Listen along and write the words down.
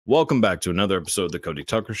Welcome back to another episode of the Cody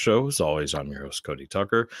Tucker Show. As always, I'm your host, Cody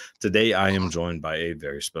Tucker. Today, I am joined by a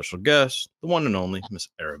very special guest, the one and only Miss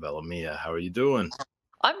Arabella Mia. How are you doing?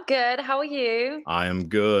 I'm good. How are you? I am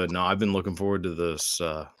good. Now, I've been looking forward to this.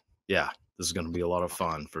 This is going to be a lot of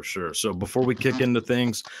fun for sure. So, before we kick into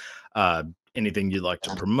things, uh, anything you'd like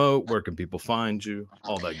to promote? Where can people find you?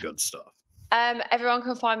 All that good stuff. Everyone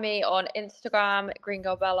can find me on Instagram, Green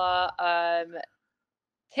Girl Bella.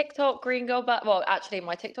 TikTok, Green Girl Bella. Well, actually,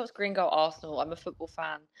 my TikTok's Green Girl Arsenal. I'm a football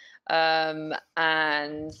fan.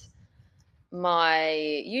 And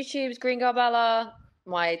my YouTube's Green Girl Bella.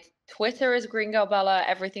 My Twitter is Green Girl Bella.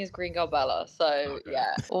 Everything's Green Girl Bella. So Okay.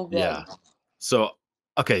 yeah, all good. Yeah. So,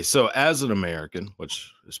 okay. So, as an American, which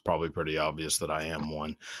is probably pretty obvious that I am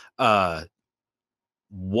one,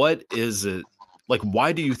 what is it like?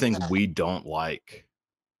 Why do you think we don't like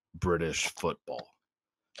British football?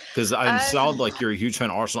 Because I saw like you're a huge fan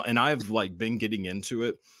of Arsenal, and I've like been getting into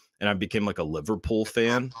it, and I became like a Liverpool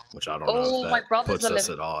fan, which I don't know if my that brother's puts a us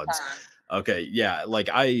at Liverpool odds. fan. Okay, yeah, like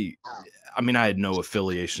I mean, I had no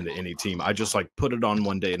affiliation to any team. I just like put it on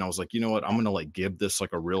one day, and I was like, you know what, I'm gonna like give this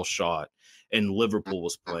like a real shot. And Liverpool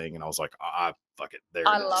was playing, and I was like, fuck it, there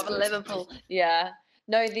I it is. love Liverpool. Yeah.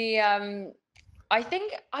 No, I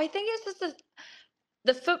think it's just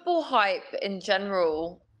the football hype in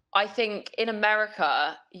general. I think in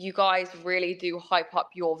America, you guys really do hype up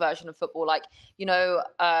your version of football. Like,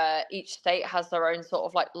 each state has their own sort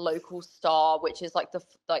of like local star, which is like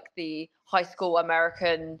the high school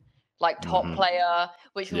American like top Mhm. player,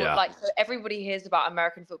 which will Yeah, like so everybody hears about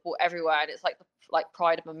American football everywhere, and it's like the like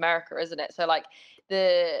pride of America, isn't it? So like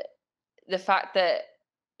the the fact that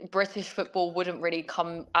British football wouldn't really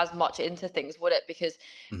come as much into things, would it? Because,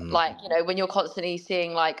 mhm, like, when you're constantly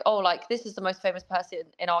seeing, like, oh, like this is the most famous person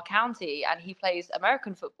in our county, and he plays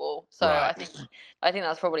American football. So right. I think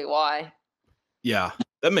that's probably why. Yeah,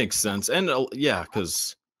 that makes sense. And yeah,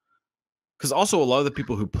 because also a lot of the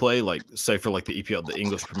people who play, like, say for like the EPL, the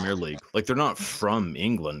English Premier League, like they're not from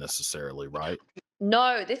England necessarily, right?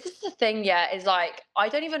 No, this is the thing, yeah, is like I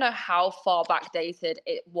don't even know how far backdated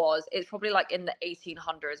it was. It's probably like in the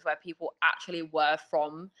 1800s where people actually were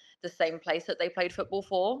from the same place that they played football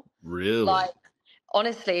for. Really? Like,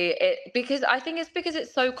 honestly, it because I think it's because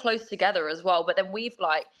it's so close together as well. But then we've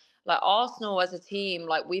like Arsenal as a team,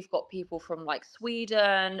 like we've got people from like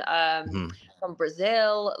Sweden, Mhm. from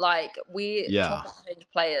Brazil, like we Yeah, chop and change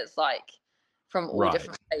players like from all right.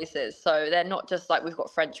 different places. So they're not just like we've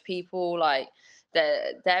got French people, like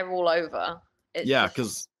they're all over. It's Yeah, just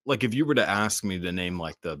because like if you were to ask me to name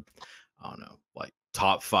like I don't know, like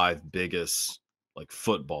top 5 biggest like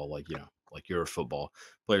football, like like your football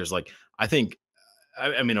players, like I think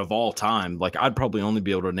I mean of all time, like I'd probably only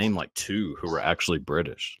be able to name like 2 who were actually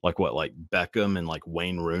British. Like what, like Beckham and like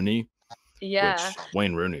Wayne Rooney, yeah. which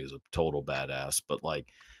Wayne Rooney is a total badass, but like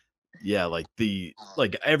yeah, like the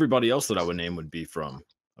like everybody else that I would name would be from,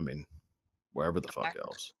 I mean, wherever the fuck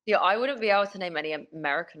else. Yeah, I wouldn't be able to name any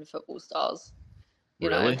American football stars.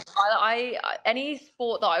 Really? Any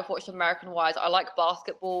sport that I've watched American wise, I like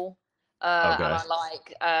basketball, and Okay. I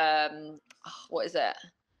like what is it?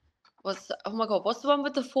 Oh my god, what's the one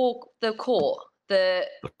with the court, the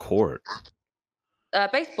The court.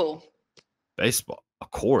 baseball? Baseball. A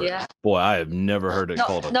court. Yeah, Boy, I have never heard it no,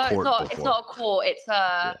 called a no, it's court not. It's before. not a court. It's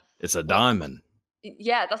Yeah. It's a what? diamond.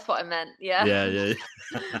 Yeah, that's what I meant. Yeah, Yeah, yeah,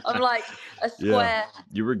 I'm yeah. like a Yeah. square.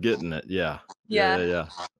 You were getting it. Yeah. Yeah, yeah, Yeah, yeah.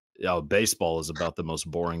 Yeah, baseball is about the most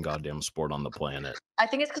boring goddamn sport on the planet. I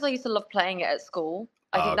think it's because I used to love playing it at school.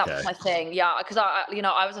 I think that was Okay. my thing. Yeah, because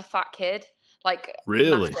I was a fat kid, like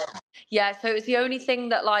Really? massive. Yeah, so it's the only thing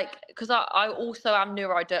that like because I also am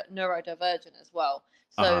neurodivergent as well.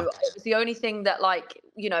 Uh-huh. So it was the only thing that like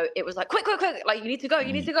it was like quick, quick, quick, like you need to go,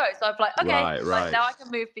 you need Ye to go. So I'm like okay, Right, like right. now I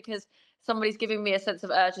can move because somebody's giving me a sense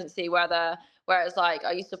of urgency. Whereas like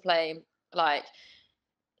I used to play like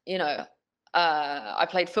you know, I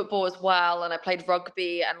played football as well, and I played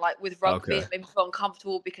rugby. And like with rugby, Okay. it made me feel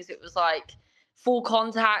uncomfortable because it was like full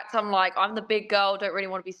contact. I'm like, I'm the big girl, don't really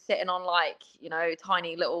want to be sitting on like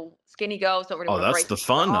tiny little skinny girls. Don't really Oh, want to that's break the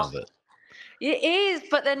my fun arm. of it. It is,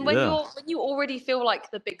 but then Yeah. when you already feel like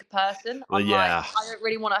the big person, Well, I'm like, yeah. I don't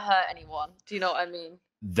really want to hurt anyone. Do you know what I mean?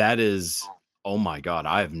 That is oh my god,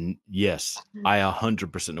 yes, I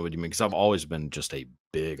 100% know what you mean, because 'cause I've always been just a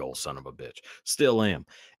big old son of a bitch, still am,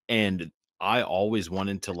 and I always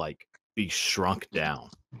wanted to, like, be shrunk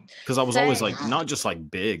down, because I was always, like, Same. not just,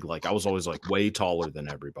 like, big, like, I was always, like, way taller than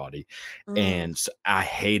everybody, Mm. and I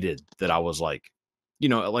hated that I was, like,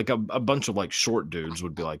 like, a bunch of, like, short dudes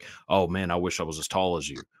would be like, "Oh, man, I wish I was as tall as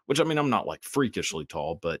you," which, I mean, I'm not, like, freakishly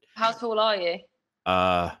tall, but How tall are you?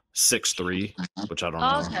 6'3", which I don't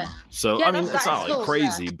Oh, know. okay. So, Yeah, I mean, that's it's that not, is like, cool, yeah.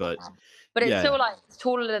 crazy, but But it's yeah. still, like, it's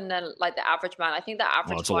taller than, like, the average man. I think the Well,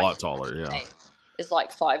 average it's a guy lot in the taller, yeah. UK is,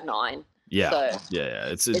 like, 5'9". Yeah. So, Yeah, yeah,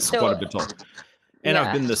 it's it's quite a still bit taller. And I've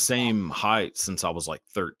yeah. been the same height since I was, like,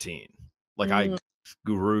 13. Like, I Mm.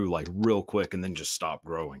 grew, like, real quick and then just stopped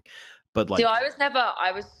growing. But, See, like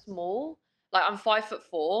I was small, like, I'm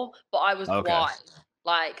 5'4", but I was okay. wide.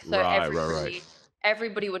 Like, so Right, right, right.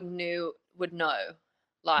 everybody would know. Yeah.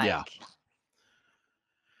 Like,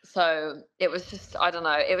 so it was just I don't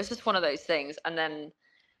know, it was just one of those things, and then,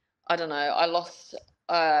 I don't know, I lost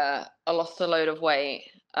a load of weight,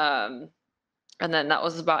 and then that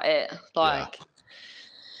was about it, Yeah. like,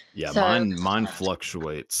 Yeah, so mine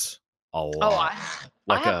fluctuates a oh, lot.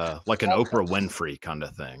 I have Like an Oprah Winfrey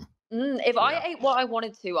kinda thing. if I Yeah. ate what I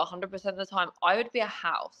wanted to 100% of the time, I would be a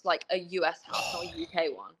house, like a US house, not a UK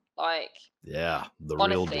one. Like, Yeah, the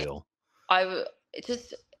real honestly, deal. I w it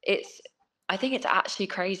just it's I think it's actually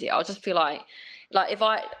crazy. I'll just be like if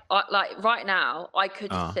like right now, I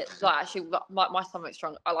could just Uh, sit like actually my stomach's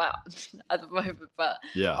strong. I like at the moment, but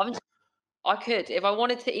yeah. I'm I could if I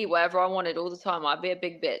wanted to eat whatever I wanted all the time. I'd be a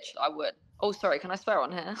big bitch. I would. Oh, sorry. Can I swear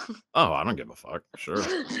on here? Oh, I don't give a fuck. Sure.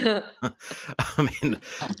 I mean,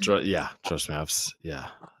 yeah, trust me. Yeah.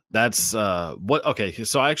 That's what okay.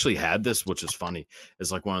 So I actually had this, which is funny.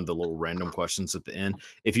 It's like one of the little random questions at the end.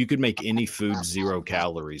 If you could make any food 0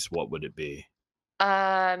 calories, what would it be?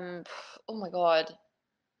 um. Oh my god.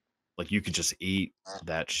 Like you could just eat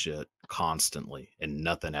that shit constantly and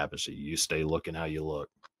nothing happens to you. You stay looking how you look.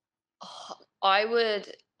 Oh, I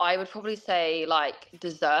would probably say like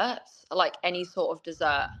desserts, like any sort of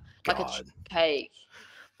dessert, like a God. cake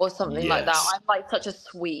or something like that. Yes. I'm like such a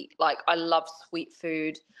sweet, like I love sweet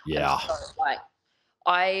food. I'm Yeah. so like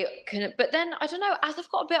I can, but then I don't know. As I've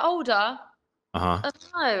got a bit older, Uh-huh. I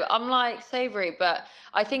don't know. I'm like savory, but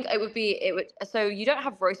I think it would. So you don't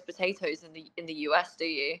have roast potatoes in the US, do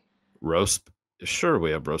you? Roast sure, we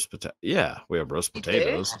have roast potato yeah, we have roast You do.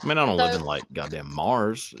 potatoes. I mean, I don't live So in, like, goddamn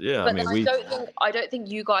Mars. Yeah, I but then mean, we I don't think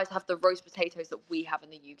you guys have the roast potatoes that we have in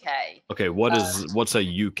the UK. okay, what's a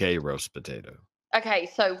UK roast potato? Okay,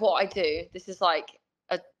 so what I do, this is like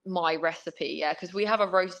my recipe, yeah, because we have a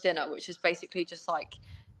roast dinner, which is basically just like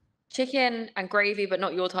chicken and gravy, but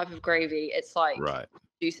not your type of gravy. It's like Right.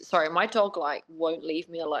 juice. Sorry, my dog like won't leave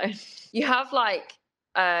me alone. You have like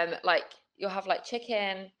you'll have like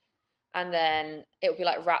chicken, and then it'll be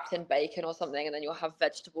like wrapped in bacon or something, and then you'll have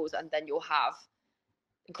vegetables, and then you'll have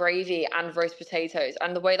gravy and roast potatoes.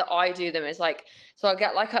 And the way that I do them is like, so I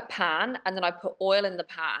get like a pan and then I put oil in the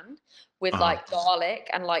pan with Uh-huh. like garlic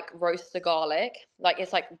and like roast the garlic. Like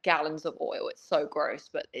it's like gallons of oil. It's so gross,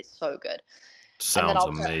 but it's so good. And then Sounds I'll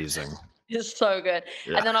put amazing. it's so good.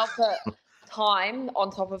 Yeah. And then I'll put thyme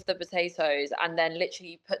on top of the potatoes and then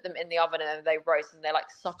literally put them in the oven and then they roast and they like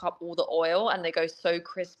suck up all the oil and they go so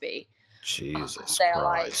crispy. Jesus They're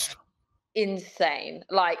like Christ. insane.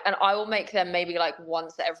 Like, and I will make them maybe like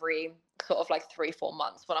once every sort of like 3, 4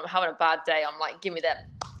 months. When I'm having a bad day, I'm like, give me them.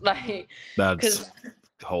 Like, That's because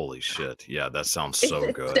holy shit. Yeah, that sounds so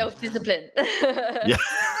it's good. self-discipline. Yeah.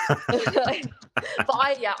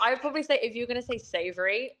 But yeah, I would probably say if you're gonna say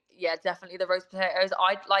savory, yeah, definitely the roast potatoes.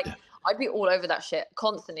 Yeah. I'd be all over that shit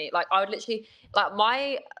constantly. Like I would literally like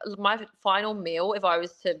my final meal if I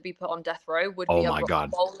was to be put on death row would Oh be my a god.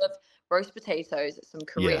 bowl of roast potatoes, some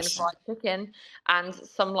Korean Yes. fried chicken, and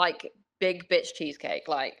some like big bitch cheesecake,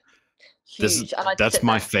 like This is huge. And I'd that's sit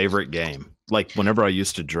my there. favorite game. Like, whenever I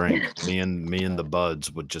used to drink, me and the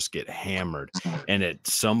buds would just get hammered, and at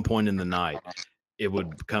some point in the night, it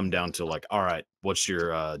would come down to, like, "All right, what's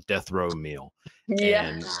your, death row meal?" Yeah.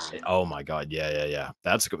 And oh my god, yeah, yeah, yeah.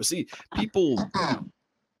 That's good. See, people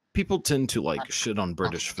tend to, like, shit on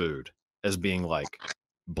British food as being, like,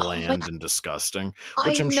 Oh my bland and disgusting,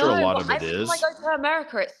 which I I'm sure a know, lot but of it every time I is. go to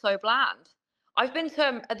America, it's so bland. I've been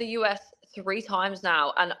to the US 3 times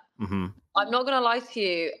now, and Mhm. I'm not gonna lie to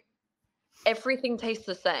you, everything tastes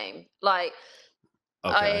the same. Like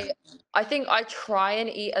Okay. I I think I try and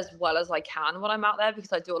eat as well as I can when I'm out there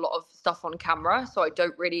because I do a lot of stuff on camera, so I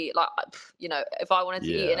don't really like you know, if I wanted to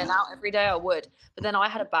eat in Yeah. and out every day, I would. But then I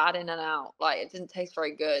had a bad in and out. Like it didn't taste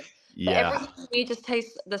very good. But Yeah. everything to me just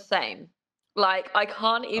tastes the same. Like I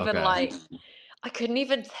can't even Okay. I couldn't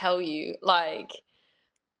even tell you like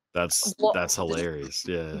That's what hilarious.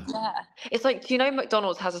 Yeah. yeah. It's like, do you know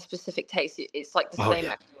McDonald's has a specific taste? It's like the Oh, same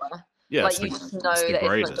yeah. everywhere. Yeah, Like you just it's know the that it's McDonald's.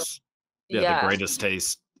 greatest. Yeah, the Yeah. greatest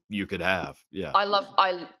taste you could have. Yeah.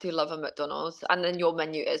 I do love a McDonald's, and then your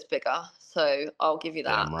menu is bigger, so I'll give you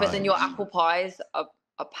that. Damn But then right. your apple pies are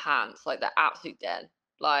pants, like they're absolute dead.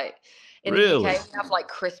 Like in the UK, Really? we have like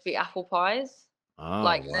crispy apple pies. Oh,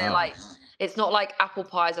 Like, they're wow. like it's not like apple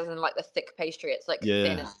pies as in, like, the thick pastry, it's, like,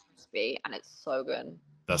 thin Yeah, and crispy, and it's so good.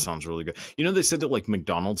 that sounds really good. You know, they said that, like,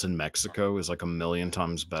 McDonald's in Mexico is, like, a million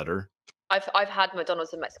times better. I've had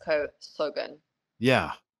McDonald's in Mexico, so good.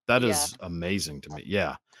 Yeah, that Yeah. is amazing to me.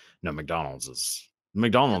 Yeah. No, McDonald's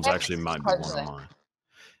actually Mexico's might be close one of though. mine.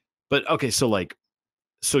 But, okay, so, like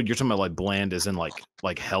so you're talking about, like, bland as in, like,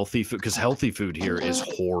 healthy food? Because healthy food here is Mm,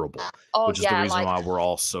 horrible, oh, which is the yeah, reason like why we're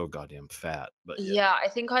all so goddamn fat, but yeah. yeah, I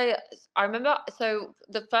think I remember so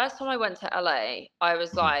the first time I went to LA, I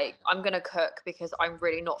was Mhm. like, I'm gonna cook because I'm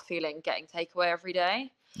really not feeling getting takeaway every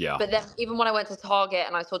day. Yeah. But then even when I went to Target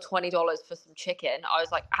and I saw $20 for some chicken, I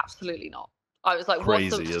was like, absolutely not. I was like, what's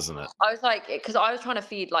the Crazy, isn't it? I was like, because I was trying to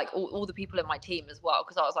feed like all the people in my team as well.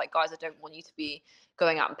 Because I was like, guys, I don't want you to be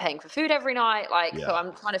going out and paying for food every night. Like, so Yeah.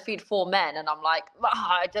 I'm trying to feed four men, and I'm like,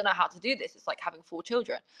 I don't know how to do this. It's like having four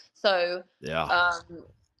children. So Yeah. um,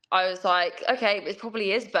 I was like, okay, it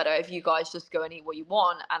probably is better if you guys just go and eat what you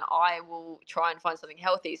want, and I will try and find something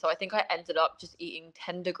healthy. So I think I ended up just eating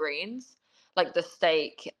tender greens, like the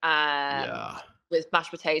steak and Yeah. with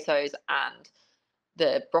mashed potatoes and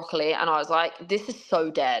the broccoli, and I was like, this is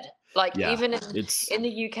so dead. Like Yeah. even It's in the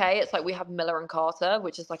UK, it's like we have Miller and Carter,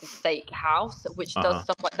 which is like a steak house, which does uh-huh.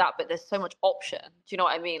 stuff like that, but there's so much option. Do you know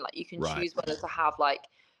what I mean? Like you can Right. choose whether to have like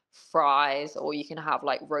fries or you can have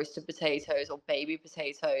like roasted potatoes or baby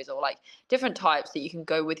potatoes or like different types that you can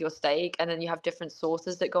go with your steak, and then you have different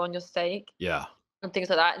sauces that go on your steak Yeah. and things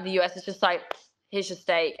like that. In the US, it's just like here's your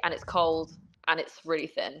steak and it's cold and it's really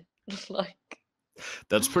thin. Like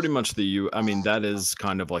That's pretty much I mean, that is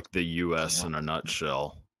kind of like the US in a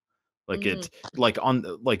nutshell. Like,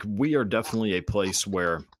 mhm. we are definitely a place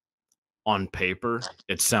where, on paper,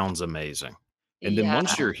 it sounds amazing, and then Yeah.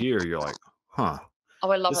 once you're here, you're like, "Huh, Oh,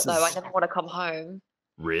 I love it this though. I is never want to come home.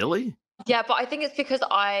 really?" Yeah, but I think it's because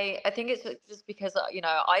I think it's just because I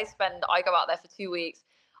go out there for 2 weeks.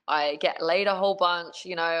 I get laid a whole bunch,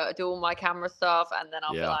 I do all my camera stuff, and then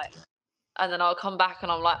I'll be Yeah. like, and then I'll come back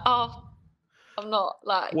and I'm like, oh, I'm not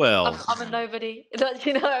like Well, I'm a nobody.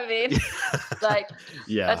 You know what I mean? Like I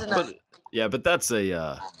yeah, don't know. but that's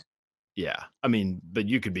yeah. I mean, but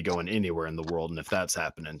you could be going anywhere in the world, and if that's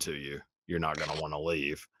happening to you, you're not gonna wanna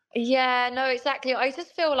leave. Yeah, no, exactly. I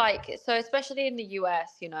just feel like so, especially in the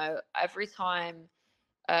US, every time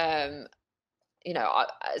um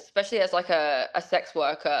especially as like a sex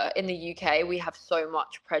worker in the UK, we have so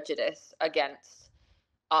much prejudice against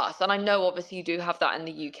us. And I know obviously you do have that in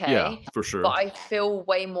the Yeah, UK, for but sure. I feel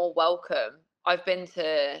way more welcome. I've been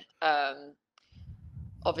to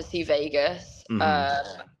obviously Vegas Mhm.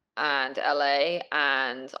 and LA,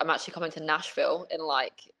 and I'm actually coming to Nashville in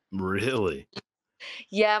like, Really?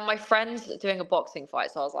 yeah, my friend's doing a boxing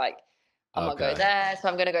fight. So I was like, I'm gonna go Okay. there. So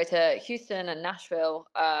I'm gonna go to Houston and Nashville.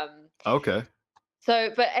 Okay.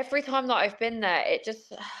 But every time that I've been there, it just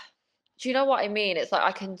do you know what I mean? It's like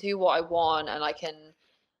I can do what I want and I can,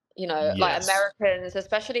 like Yes. Americans,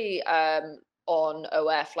 especially on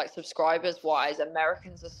OF, like subscribers wise,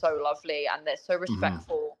 Americans are so lovely and they're so Mhm.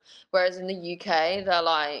 respectful. Whereas in the UK, they're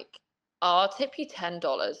like, "Oh, I'll tip you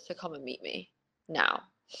 $10 to come and meet me now."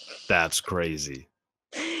 That's crazy.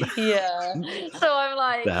 Yeah. So I'm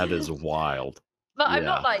like, That is wild. but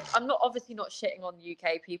Yeah. I'm not obviously not shitting on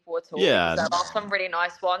UK people at all because Yeah, there are some really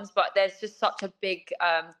nice ones, but there's just such a big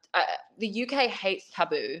the UK hates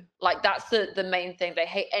taboo. Like that's the main thing. They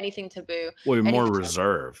hate anything taboo, well, you're more anything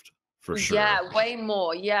reserved, for sure. yeah, way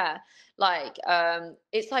more. Yeah. Like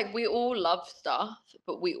it's like we all love stuff,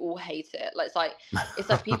 but we all hate it. Like it's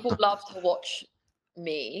like people love to watch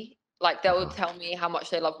me. Like they'll Uh-huh. tell me how much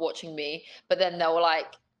they love watching me, but then they'll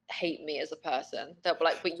like hate me as a person. They'll be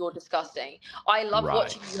like, "But you're disgusting." I love Right.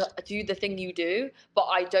 watching you do the thing you do, but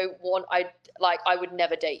I would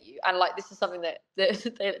never date you. And like this is something that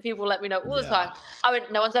people let me know all the Yeah. time.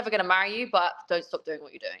 No one's ever gonna marry you, but don't stop doing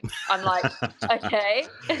what you're doing. I'm like, okay,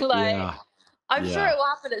 like Yeah. I'm sure Yeah. it will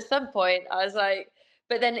happen at some point. I was like,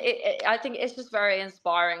 but then I think it's just very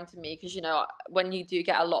inspiring to me because when you do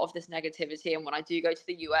get a lot of this negativity, and when I do go to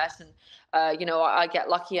the US, and I get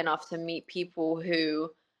lucky enough to meet people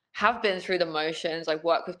who have been through the motions. I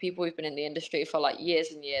work with people who've been in the industry for like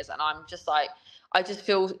years and years, and I'm just like, I just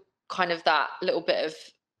feel kind of that little bit of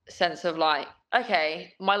sense of like,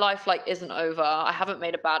 okay, my life like isn't over. I haven't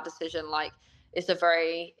made a bad decision. Like, it's a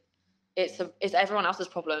very it's everyone else's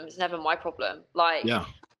problem. It's never my problem. Like, Yeah.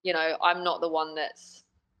 I'm not the one that's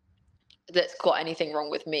got anything wrong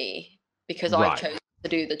with me because I Right. chose to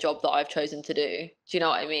do the job that I've chosen to do. Do you know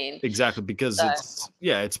what I mean? Exactly, because So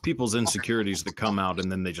it's people's insecurities that come out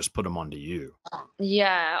and then they just put them onto you.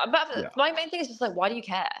 yeah, Yeah. but my main thing is just like, why do you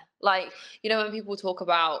care? Like, when people talk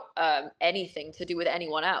about anything to do with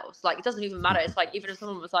anyone else, like it doesn't even matter. It's like even if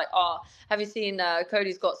someone was like, "Oh, have you seen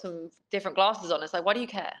Cody's got some different glasses on?" It's like, why do you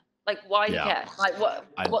care? Like, why do you Yeah. care? Like,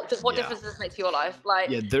 I what yeah. difference does this make to your life? Like,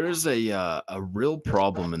 Yeah, there's a real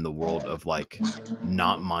problem in the world of, like,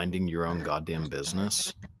 not minding your own goddamn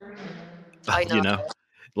business, I you know. know?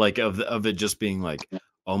 Like, of it just being like,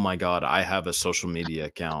 "Oh my god, I have a social media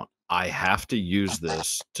account. I have to use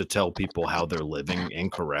this to tell people how they're living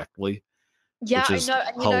incorrectly," Yeah, which I is know.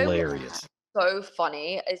 And what's hilarious. so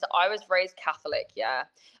funny is I was raised Catholic, yeah,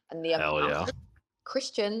 and Hell yeah.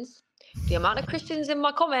 Christians, the amount of Christians in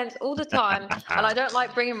my comments all the time, and I don't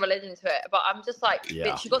like bringing religion to it, but I'm just like, Yeah.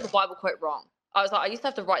 bitch, you got the Bible quote wrong. I was like, I used to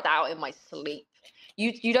have to write that out in my sleep.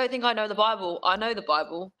 You don't think I know the Bible? I know the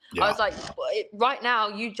Bible. I Yeah. was like, right now,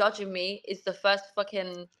 you judging me is the first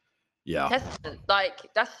fucking Yeah. testament. Like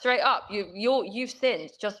that's straight up. You've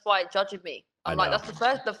sinned just by judging me. I I'm like, know.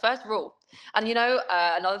 that's the first rule. And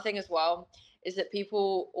another thing as well is that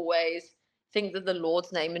people always think that the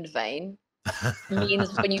Lord's name in vain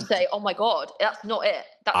means when you say, "Oh my God," that's not it.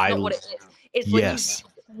 That's I not what l it is. It's when you use Yes.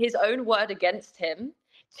 His own word against Him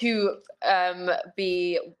to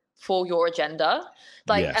be for your agenda.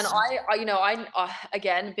 Like, and Yes.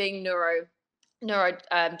 again being neuro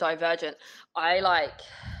divergent, I like.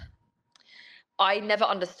 I never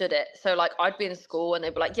understood it. So like I'd be in school and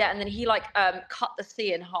they'd be like, yeah, and then he like cut the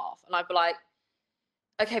C in half. And I'd be like,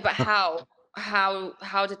 okay, but how?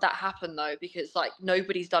 How did that happen though? Because like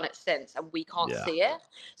nobody's done it since and we can't Yeah. see it.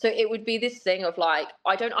 So it would be this thing of like,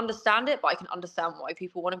 I don't understand it, but I can understand why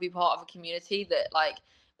people want to be part of a community that like,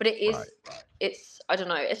 but Right. it's I don't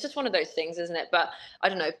know, it's just one of those things, isn't it? But I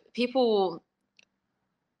don't know, people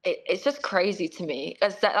it's just crazy to me.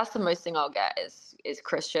 That's the most thing I'll get is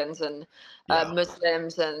Christians and Yeah.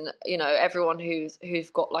 Muslims and everyone who's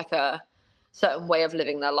got like a certain way of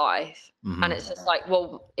living their life, and Mhm. it's just like,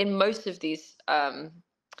 well, in most of these,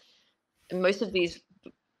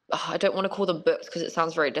 I don't want to call them books because it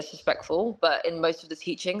sounds very disrespectful, but in most of the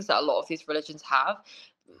teachings that a lot of these religions have,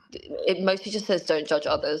 it mostly just says don't judge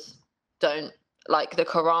others, don't like the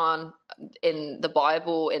Quran, in the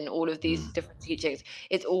Bible, in all of these Mhm. different teachings.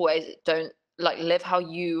 It's always don't like live how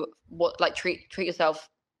you what like treat yourself,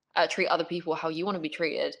 treat other people how you want to be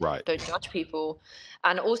treated. Right. Don't judge people,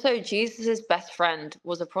 and also Jesus's best friend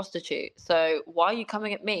was a prostitute. So why are you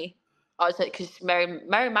coming at me? I was like, because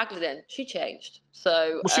Mary Magdalene, she changed.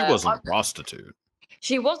 So Well, she wasn't a prostitute.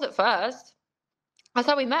 she was at first. That's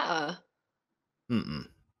how we met her. Mm-mm.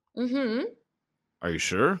 Mm-hmm. Are you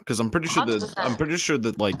sure? Because I'm 100%. pretty sure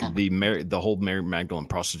that, like, the whole Mary Magdalene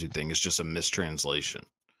prostitute thing is just a mistranslation.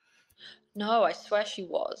 No, I swear she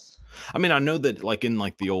was. I mean, I know that, like, in,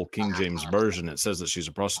 like, the old King James version, it says that she's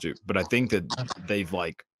a prostitute, but I think that they've,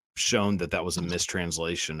 like, shown that that was a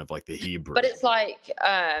mistranslation of, like, the But Hebrew. it's like,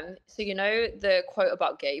 so the quote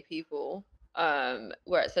about gay people,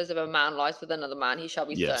 where it says if a man lies with another man, he shall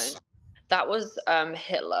be Yes. stoned. That was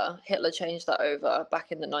Hitler. Hitler changed that over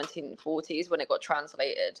back in the 1940s when it got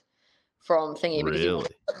translated from thingy because he wanted Really?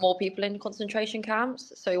 to put more people in concentration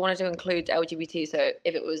camps. So he wanted to include LGBT. So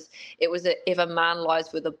if a man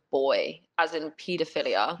lies with a boy, as in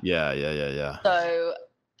paedophilia, Yeah, yeah, yeah, yeah. so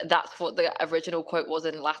that's what the original quote was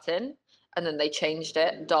in Latin. And then they changed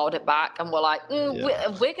it, dialed it back, and were like, Yeah.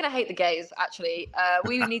 we're going to hate the gays, actually.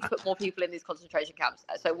 We need to put more people in these concentration camps.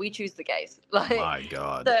 So we choose the gays. Like, My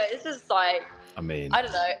god. so it's just like, I mean, I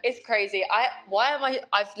don't know. It's crazy.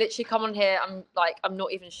 I've literally come on here. I'm like, I'm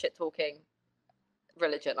not even shit talking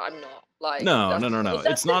religion. I'm not. Like, no, that's no, no, no.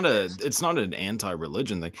 that's It's not an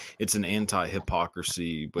anti-religion thing. It's an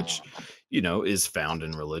anti-hypocrisy, which, is found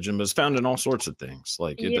in religion, but it's found in all sorts of things.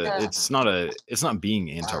 Like yeah. it's not being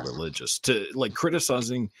anti-religious to, like,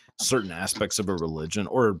 criticizing certain aspects of a religion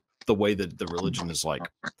or the way that the religion is, like,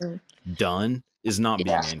 Mm. done is not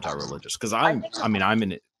Yeah. being anti-religious. Because I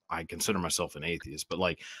think I consider myself an atheist, but,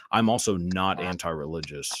 like, I'm also not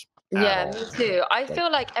anti-religious at Yeah, me all. too. I Like,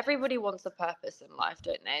 feel like everybody wants a purpose in life,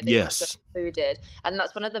 don't they? They want to feel yes. included, and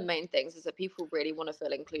that's one of the main things is that people really want to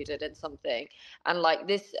feel included in something. And like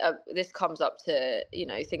this comes up to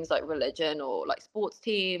things like religion or like sports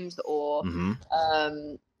teams or Hmm.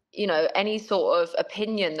 um, any sort of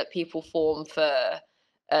opinion that people form for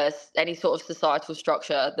any sort of societal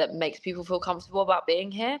structure that makes people feel comfortable about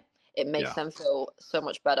being here. It makes Yeah. them feel so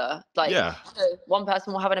much better. Like, Yeah. one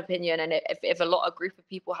person will have an opinion, and if a group of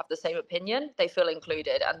people have the same opinion, they feel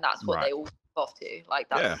included, and that's what Right. they all move off to. Like,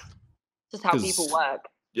 Yeah. that's just how people Because work.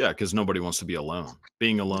 Yeah, because nobody wants to be alone.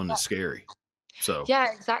 Being alone is scary. So, Yeah,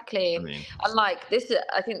 I exactly. mean, And like this is,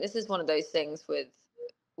 I think this is one of those things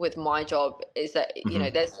with my job is that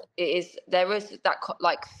mhm, there is that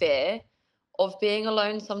like fear of being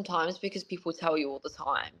alone sometimes because people tell you all the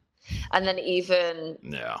time, and then even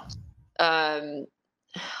yeah, um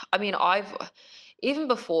I mean, I've even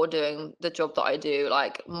before doing the job that I do,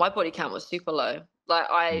 like my body count was super low. Like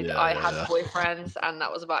yeah, I yeah, had yeah. boyfriends and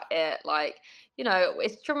that was about it. Like,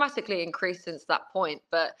 it's dramatically increased since that point.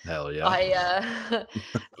 But Hell yeah.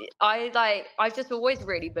 I I've just always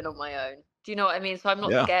really been on my own. Do you know what I mean? So I'm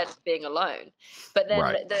not Yeah, scared of being alone. But then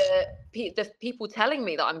right. the people telling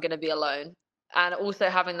me that I'm gonna be alone and also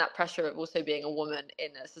having that pressure of also being a woman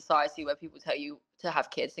in a society where people tell you to have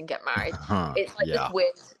kids and get married, Huh, it's like this yeah,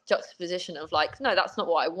 weird juxtaposition of like, no, that's not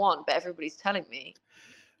what I want, but everybody's telling me.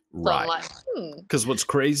 So I'm right. like, hmm. Because what's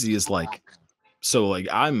crazy is, like, so, like,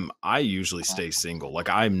 I usually stay single, like,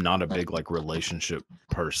 I'm not a big, like, relationship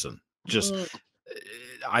person. Just Mm, eh,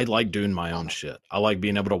 I like doing my own shit. I like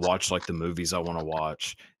being able to watch, like, the movies I wanna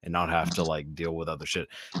watch and not have to, like, deal with other shit.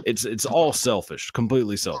 It's all selfish,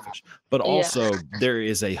 completely selfish, but yeah. also there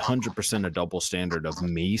is 100% a double standard of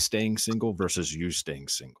me staying single versus you staying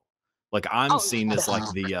single. Like, I'm Oh, seen as, like,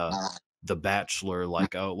 yeah. the bachelor,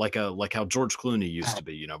 like, like how George Clooney used to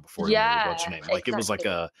be, before he married what's her Yeah, name? Like, it was like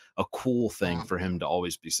exactly. a cool thing for him to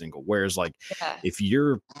always be single, whereas, like, Yeah. if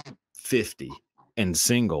you're 50 and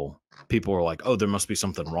single, people are like, "Oh, there must be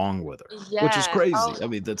something wrong with her," which is Yeah. crazy. Oh, I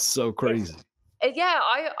mean, that's so it's crazy. yeah.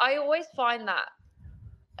 I always find that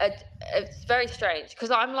it's very strange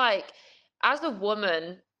because I'm like, as a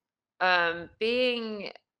woman,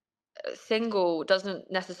 being single doesn't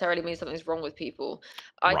necessarily mean something's wrong with people.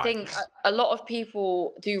 I Right. think a lot of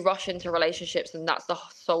people do rush into relationships, and that's the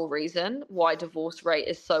sole reason why divorce rate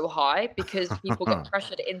is so high because people get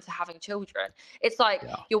pressured into having children. It's like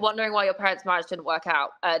Yeah. you're wondering why your parents' marriage didn't work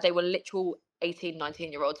out. They were literal 18,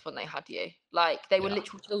 19-year-olds when they had you. Like they were Yeah.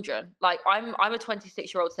 literal children. Like I'm a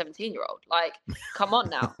 26-year-old, 17-year-old. Like, come on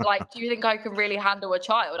now. Like, do you think I can really handle a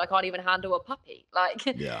child? I can't even handle a puppy. Like,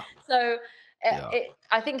 Yeah. so Yeah.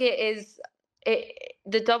 I think it is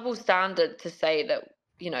the double standard to say that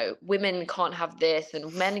women can't have this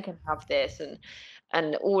and men can have this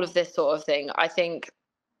and all of this sort of thing. I think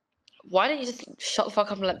why don't you just shut the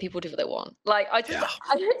fuck up and let people do what they want? Like Yeah.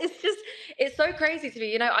 it's so crazy to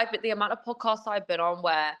me. I've been the amount of podcasts I've been on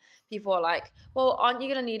where people are like, "Well, aren't you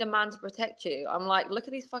gonna need a man to protect you?" I'm like, "Look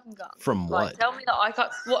at these fucking guns! From Like, what? tell me that I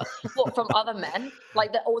got what from other men?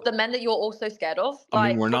 Like the men that you're also scared of? I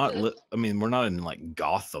mean, Like because." we're not in, like,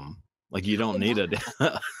 Gotham. Like, you don't Well, no. need it.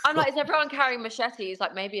 I'm like, is everyone carrying machetes?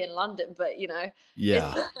 Like maybe in London, but it's.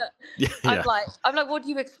 Yeah. Yeah, I'm yeah. like, what do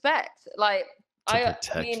you expect? Like, To I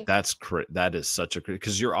protect, mean, that is such a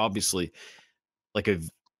because you're obviously, like, a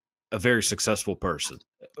very successful person,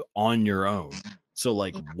 on your own. So,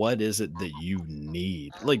 like, what is it that you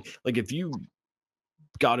need? Like, if you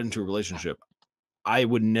got into a relationship, I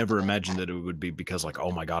would never imagine that it would be because, like,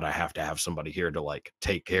 "Oh my god, I have to have somebody here to, like,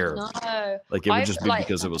 take care of no, me." Like, it would I've just be like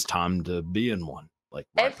because it was time to be in one. Like,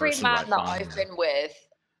 right every person, man right that time, I've been with.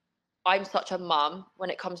 I'm such a mum when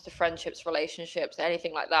it comes to friendships, relationships,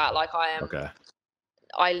 anything like that. Like Okay.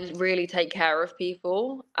 I really take care of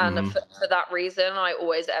people, and Mhm. for that reason, I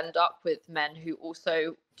always end up with men who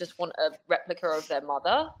also just want a replica of their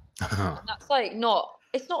mother. And that's like not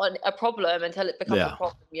it's not a problem until it becomes a Yeah.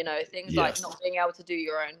 problem, things like Yes. not being able to do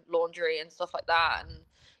your own laundry and stuff like that, and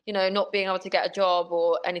not being able to get a job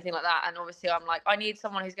or anything like that. And obviously I'm like, I need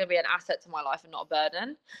someone who's going to be an asset to my life and not a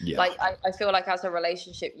burden. Yeah. Like I feel like as a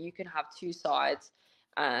relationship you can have two sides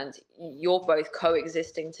and you're both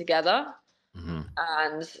coexisting together, Mhm.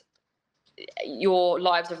 and your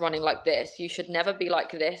lives are running like this. You should never be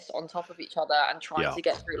like this on top of each other and trying Yeah. to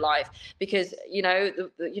get through life because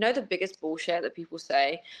the biggest bullshit that people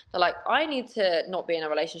say. They're like, I need to not be in a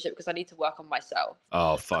relationship because I need to work on myself.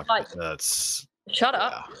 Oh, I'm fuck. like, That's shut yeah.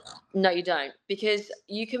 up. No, you don't, because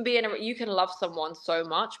you can love someone so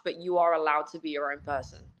much, but you are allowed to be your own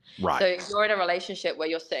person. So Right. if you're in a relationship where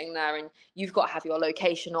you're sitting there and you've got to have your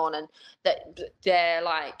location on, and that they're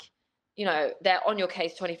like, they're on your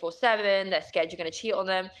case 24/7, they're scared you're going to cheat on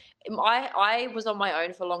them. I was on my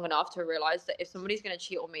own for long enough to realize that if somebody's going to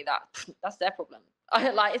cheat on me, that's their problem.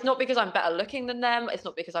 Like, it's not because I'm better looking than them, it's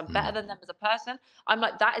not because I'm better Mhm. than them as a person. I'm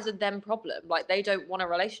like, that is a them problem. Like, they don't want a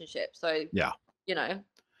relationship. So Yeah. you know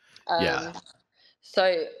Yeah. um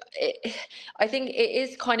So it, I think it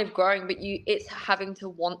is kind of growing, but it's having to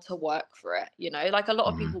want to work for it. Like a lot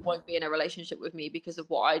of Mhm. people won't be in a relationship with me because of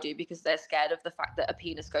what I do, because they're scared of the fact that a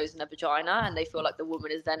penis goes in a vagina and they feel like the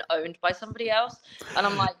woman is then owned by somebody else. And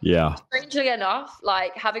I'm like, Yeah. strangely enough,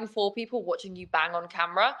 like having four people watching you bang on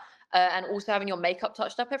camera, and also having your makeup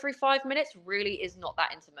touched up every 5 minutes really is not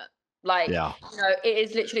that intimate. Like, Yeah. it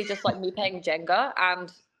is literally just like me playing Jenga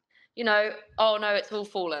and oh no, it's all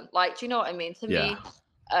fallen. Like, do you know what I mean? To Yeah. me,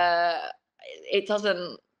 it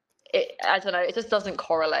doesn't. I don't know. It just doesn't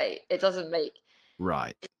correlate. It doesn't make.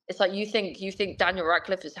 Right. It's like you think Daniel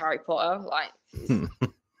Radcliffe is Harry Potter. Like,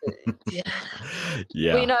 yeah, we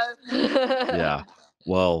Yeah. know. Yeah.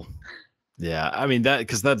 Well, yeah. I mean that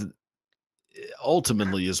because that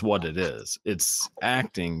ultimately is what it is. It's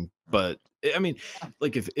acting, but I mean,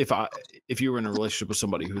 like if you were in a relationship with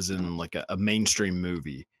somebody who's in like a mainstream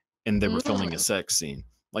movie and they were filming a Mm, sex scene,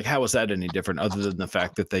 like how is that any different other than the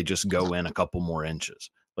fact that they just go in a couple more inches?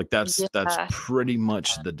 Like that's yeah. pretty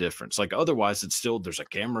much the difference. Like otherwise, it's still there's a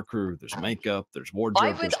camera crew, there's makeup, there's I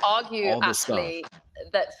wardrobe, would there's argue all this stuff. actually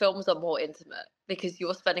that films are more intimate because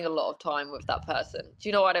you're spending a lot of time with that person. Do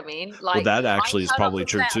you know what I mean? Well, Like, that I actually is turn up probably to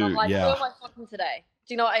true set and I'm too. like, who Yeah. am I fucking today?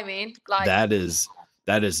 Do you know what I mean? Like, That is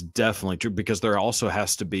that is definitely true because there also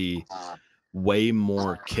has to be way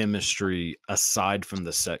more chemistry aside from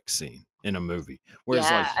the sex scene in a movie. Whereas,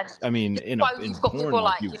 like, yeah, and I mean, this is why in you've got porn, people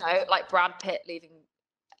like like, you like Brad Pitt leaving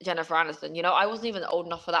Jennifer Aniston. I wasn't even old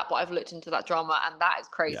enough for that, but I've looked into that drama, and that is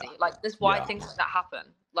yeah, crazy. Like, this is why yeah. things like that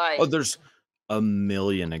happen. Oh, Like, there's a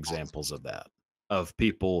million examples of that, of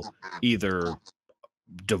people either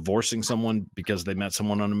divorcing someone because they met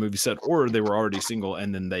someone on a movie set or they were already single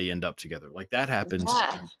and then they end up together. Like that happens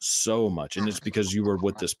yeah, so much and it's because you were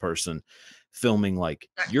with this person filming like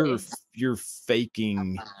exactly. you're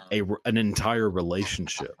faking an entire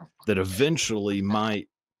relationship that eventually might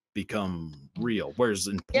become real. Whereas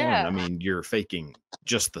in porn, I Yeah, mean, you're faking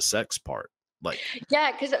just the sex part. Like,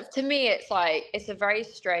 yeah, because to me, it's like it's a very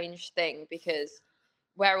strange thing because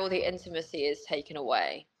where all the intimacy is taken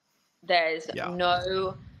away, there's yeah.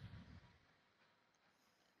 no.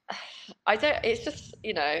 I don't. It's just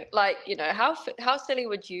like how silly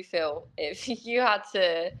would you feel if you had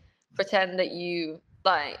to pretend that you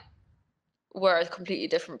like were a completely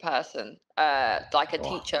different person, like a Oh,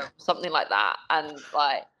 teacher, something like that, and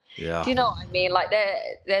like, yeah. do you know what I mean? Like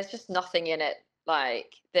there's just nothing in it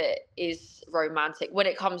like that is romantic when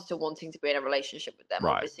it comes to wanting to be in a relationship with them.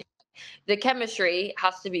 Right. Obviously, the chemistry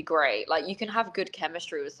has to be great. Like you can have good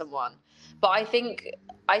chemistry with someone, but I think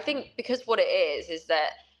because what it is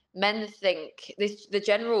that men think this the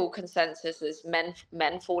general consensus is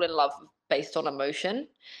men fall in love based on emotion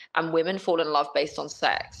and women fall in love based on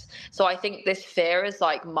sex. So I think this fear has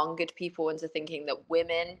like mongered people into thinking that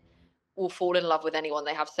women will fall in love with anyone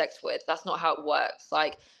they have sex with. That's not how it works.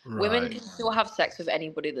 Like women Right. can still have sex with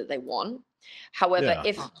anybody that they want. However,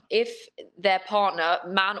 Yeah. if their partner,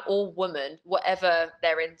 man or woman, whatever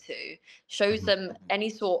they're into, shows Mhm. them any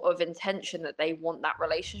sort of intention that they want that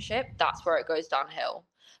relationship, that's where it goes downhill.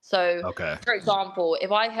 So, Okay. for example,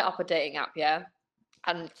 if I hit up a dating app, yeah,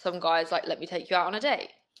 and some guys like, let me take you out on a date.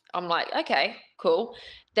 I'm like, okay, cool.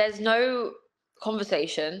 There's no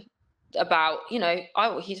conversation about,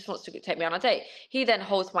 oh, he just wants to take me on a date. He then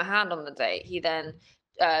holds my hand on the date. He then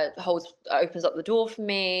opens up the door for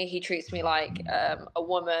me. He treats me like a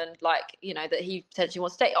woman, like, that he potentially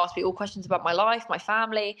wants to date, asks me all questions about my life, my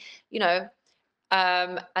family, you know,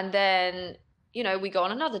 and then, we go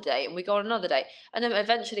on another date and we go on another date. And then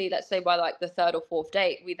eventually, let's say by like the third or fourth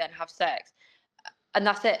date, we then have sex and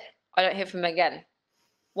that's it. I don't hear from him again.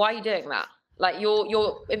 Why are you doing that? Like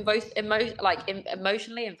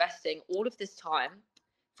emotionally investing all of this time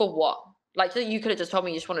for what? Like so you could have just told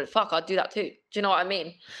me you just wanted to fuck. I'd do that too. Do you know what I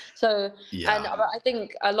mean? So and Yeah. I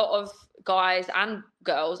think a lot of guys and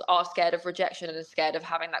girls are scared of rejection and scared of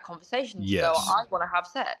having that conversation to go, Yes. I want to have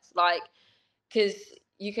sex. Like because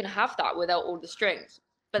you can have that without all the strings.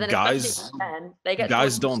 But then especially Guys men, they get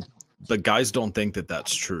guys told don't but guys don't think that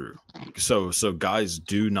that's true. So guys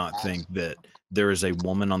do not think that there is a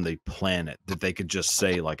woman on the planet that they could just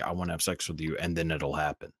say like I want to have sex with you and then it'll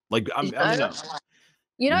happen. Like you I mean know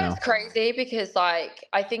you It's know. crazy because, like,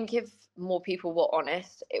 I think if more people were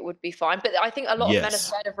honest, it would be fine. But I think a lot of men are Yes.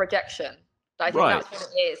 scared of rejection. I think Right. that's what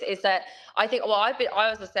it is. Is that I think, well, I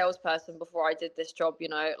was a salesperson before I did this job,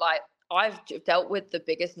 like, dealt with the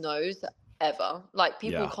biggest no's ever. Like,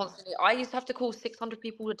 people Yeah. constantly, I used to have to call 600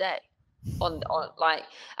 people a day like,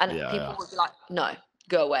 and Yeah, people yeah. would be like, no,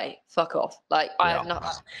 go away, fuck off. Like, I Yeah. have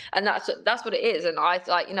not, and that's what it is. And I,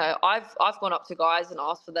 like, I've gone up to guys and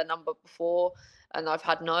asked for their number before and I've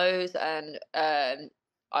had no's, and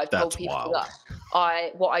I've told That's people wild.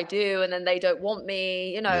 that what I do, and then they don't want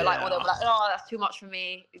me, like, or they'll be Yeah. like, "Oh, that's too much for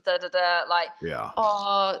me," da da da, like, Yeah.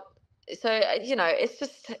 oh, so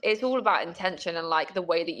it's all about intention and like the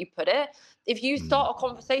way that you put it. If you Mm. start a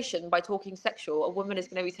conversation by talking sexual, a woman is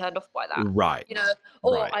going to be turned off by that. Right. You know,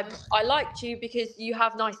 or Right. I liked you because you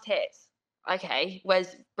have nice tits. Okay,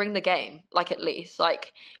 where's bring the game, like, at least,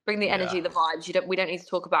 like, bring the Yeah. energy, the vibes. We don't need to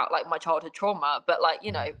talk about like my childhood trauma, but like,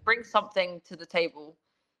 Mm. bring something to the table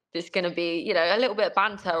that's going to be, a little bit of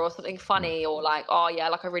banter or something Mm. funny, or like, oh yeah,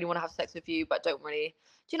 like, I really want to have sex with you, but don't really.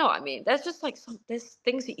 Do you know what I mean? There's just like there's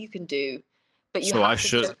things that you can do, but you So I have to be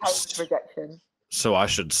should okay with rejection. so I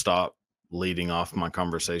should stop leading off my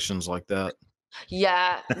conversations like that?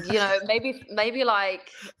 Yeah, maybe like,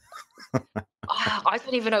 I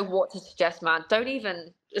don't even know what to suggest, man. Don't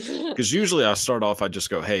even. Because usually I start off, I just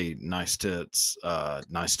go, "Hey, nice tits.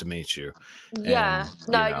 Nice to meet you." Yeah, And,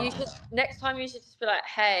 no, you should next time you should just be like,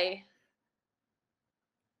 hey,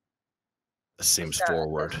 it seems instead of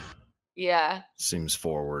forward. this. Yeah. Seems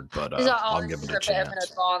forward, but, He's like, oh, I'll this give is it a a bit of an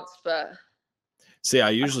chance. advance, but See, I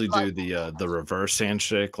I usually feel like, do the reverse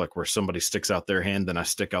handshake, like, where somebody sticks out their hand, then I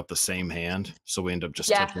stick out the same hand, so we end up just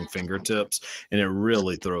yeah. touching fingertips, and it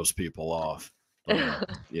really throws people off, but,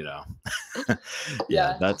 you know. Yeah,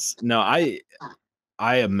 Yeah. that's no, I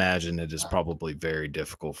imagine it is probably very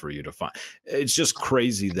difficult for you to find. It's just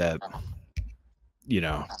crazy that, you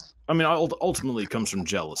know, I mean, ultimately, it comes from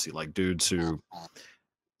jealousy, like, dudes who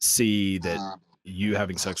see that you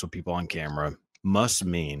having sex with people on camera must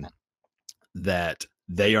mean that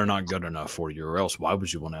they are not good enough for you, or else why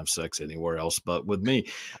would you want to have sex anywhere else but with me?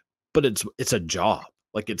 But it's a job.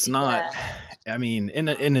 Like, it's not, Yeah. I mean, and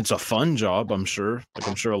it's a fun job, I'm sure. Like,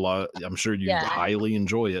 I'm sure you Yeah. highly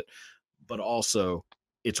enjoy it, but also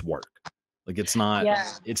it's work. Like, Yeah.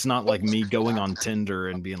 it's not like me going on Tinder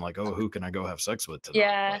and being like, "Oh, who can I go have sex with tonight?"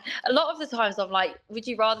 Yeah. Like, A lot of the times I'm like, would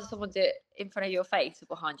you rather someone do it in front of your face or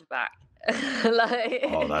behind your back? oh,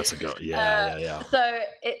 Like, that's a go. Yeah, uh, yeah,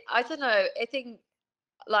 yeah. I don't know. I think,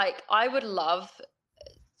 like, I would love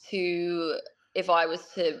to, if I was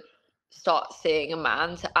to start seeing a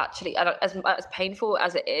man, to actually, and as painful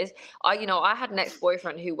as it is, I had an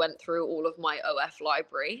ex-boyfriend who went through all of my OF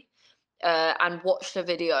library, and watched a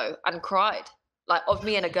video and cried, like, of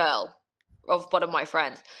me and a girl, of one of my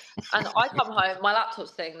friends. And I come home, my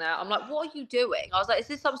laptop's sitting there. I'm like, what are you doing? I was like, is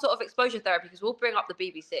this some sort of exposure therapy? Because we'll bring up the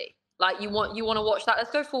BBC. Like, you want to watch that?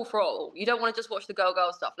 Let's go full throttle. You don't want to just watch the girl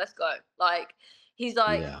stuff. Let's go. Like, he's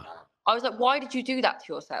like, Yeah. I was like, why did you do that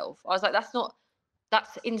to yourself? I was like,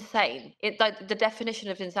 that's insane. Like, the definition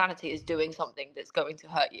of insanity is doing something that's going to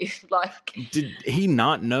hurt you. Like, Did he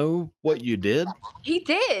not know what you did? he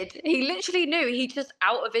did. He literally knew. He just,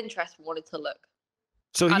 out of interest, wanted to look.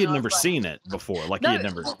 So he And had I was never like, seen it before, like, he no, had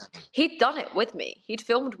never. he'd done it with me. He'd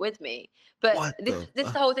filmed with me. But What this the this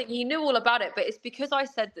is the whole thing. He knew all about it, but it's because I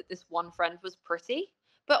said that this one friend was pretty.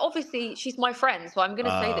 But obviously she's my friend, so I'm gonna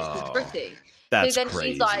say that she's Oh, pretty. So that's then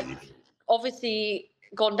he's like, crazy. obviously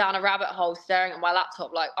gone down a rabbit hole staring at my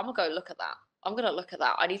laptop, like, I'm gonna go look at that. I'm gonna look at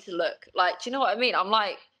that. I need to look. Like, do you know what I mean? I'm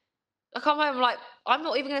like, I come home, I'm like, I'm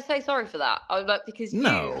not even gonna say sorry for that. I was like, because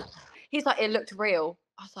No. he's like, it looked real.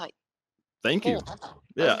 I was like, Thank you. cool. I was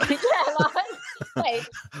Yeah. like, yeah, like, hey,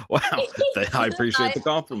 Wow. it I is. appreciate Like, the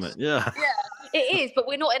compliment. Yeah. yeah, it is, but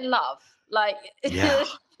we're not in love. Like, you Yeah.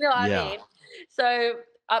 know what I Yeah. mean? So,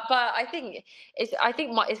 but I think it's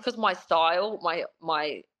because my style,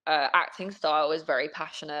 my acting style is very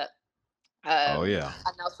passionate, Oh, yeah.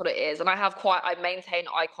 and that's what it is. And I maintain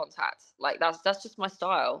eye contact. Like, that's just my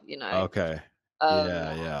style, you know. Okay. Um,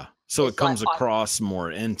 Yeah, yeah. So it it's like comes across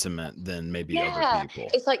more intimate than maybe other yeah, people.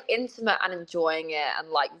 it's like intimate and enjoying it and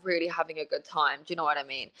like really having a good time. Do you know what I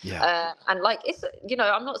mean? Yeah. And like,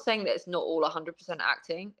 I'm not saying that it's not all 100%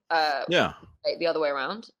 acting. Yeah. Like, the other way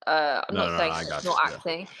around. I'm No, not no, no, saying I that it's got you. not Yeah.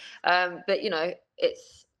 acting. But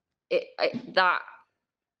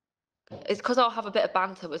it's because I'll have a bit of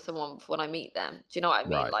banter with someone when I meet them. Do you know what I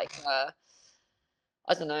mean? Right. Like,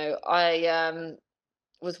 I don't know. I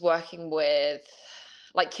was working with,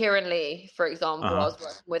 like, Kieran Lee, for example. I Uh-huh. was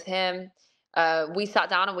working with him. We sat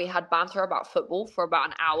down and we had banter about football for about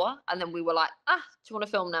an hour, and then we were like, do you want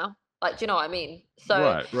to film now? Like, do you know what I mean? So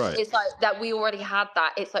Right, right. it's like that we already had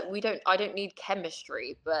that. It's like I don't need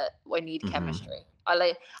chemistry, but I need Mhm. chemistry. I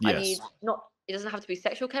need, Yes. not, it doesn't have to be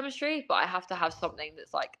sexual chemistry, but I have to have something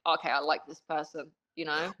that's like, okay, I like this person, you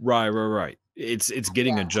know? Right, right, right. It's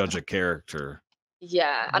getting a Yeah. judge a character,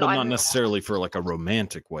 Yeah. And but not I'm necessarily for, like, a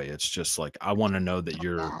romantic way. It's just like, I wanna know that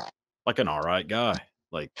you're, like, an alright guy.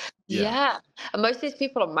 Like, yeah, Yeah, and most of these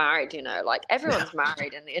people are married, like yeah, everyone's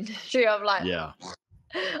married in the industry. yeah.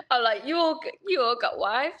 I'm like, you all got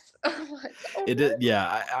wives. I'm like, oh It no. is,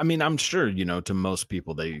 yeah. I mean, I'm sure to most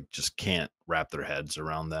people they just can't wrap their heads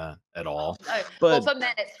around that at Oh, all. no. Well, But for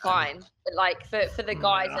men, it's fine. But like for the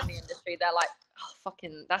guys yeah, in the industry, they're like, oh,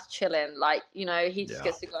 fucking, that's chilling. Like, he just yeah,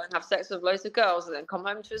 gets to go and have sex with loads of girls and then come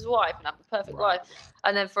home to his wife and have the perfect right, life.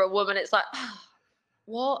 And then for a woman, it's like,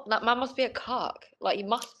 what? That man must be a cuck. Like, he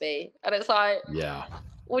must be. And it's like, yeah.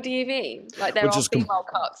 what do you mean? Like, there Which are is female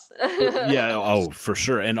cucks. yeah, oh, for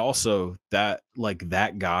sure. And also that like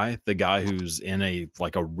that guy, the guy who's in a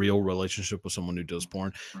like a real relationship with someone who does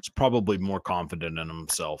porn is probably more confident in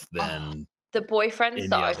himself Oh, than the boyfriends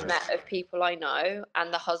that any I've other. met of people I know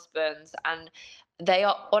and the husbands, and they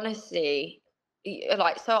are honestly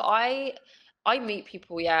like, so I meet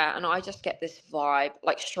people, yeah, and I just get this vibe,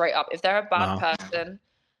 like, straight up. If they're a bad Uh-huh. person,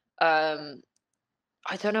 um,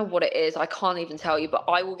 I don't know what it is. I can't even tell you, but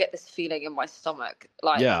I will get this feeling in my stomach,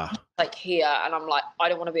 Yeah. like here, and I'm like, I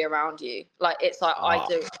don't want to be around you. Like, it's like I Uh,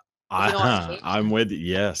 do. Do you know what I I mean? I'm with you.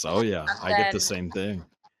 Yes. Oh yeah. And I get the then same thing.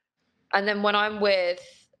 when I'm with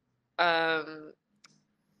um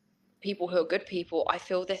people who are good people, I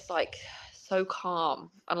feel this like so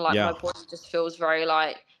calm, and like my Yeah. body just feels very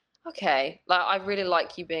like, okay, like I really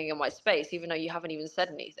like you being in my space, even though you haven't even said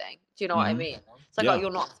anything. Do you know what I Mhm. mean? It's like, oh, Yeah.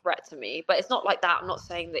 you're not a threat to me, but it's not like that. I'm not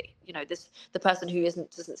saying that the person who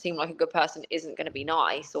doesn't seem like a good person isn't going to be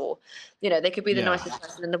nice, or they could be the Yeah. nicest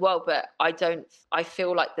person in the world, but I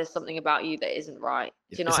feel like there's something about you that isn't right.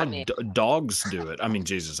 Yeah, Do you know it's what I like mean? dogs do it. I mean,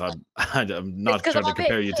 Jesus, I'm I'm It's not because I'm trying to a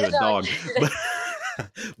compare you to a dog, bitch.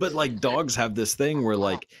 but but like dogs have this thing where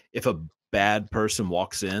like if a bad person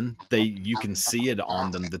walks in, you can see it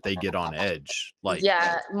on them that they get on edge. Like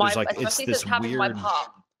Yeah, there's like it's especially this since having my weird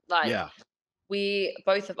pup, like yeah. we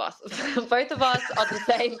both of us both of us are the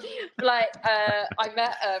same. Like, I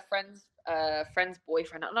met a friend's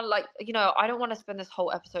boyfriend, and I'm like, I don't want to spend this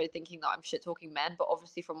whole episode thinking that I'm shit talking men, but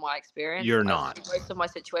obviously from my experience, You're not. most of my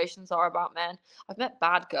situations are about men. I've met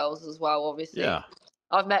bad girls as well, obviously. Yeah.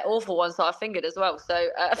 I've met awful ones that I fingered as well. So,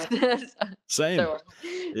 Same. so,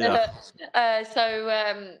 Yeah.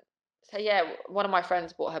 so yeah, one of my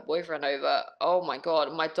friends brought her boyfriend over. Oh my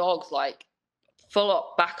god, my dog's like full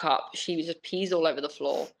up back up. She was just pees all over the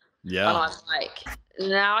floor, and Yeah. I'm like,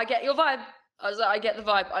 now I get your vibe. I was like, I get the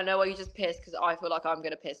vibe. I know why you just pissed because I feel like I'm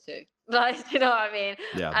gonna piss too. Like, you know what I mean?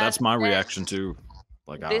 Yeah, And that's my then reaction too.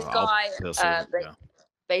 Like this I'll guy piss over. Yeah.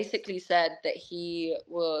 basically said that he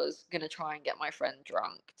was gonna try and get my friend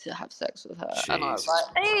drunk to have sex with her, and I was Jesus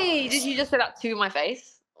like, "Hey, did you Christ. just say that to my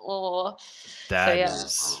face?" Or so That yeah,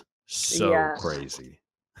 is so yeah. crazy.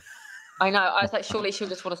 I know. I was like, surely she'll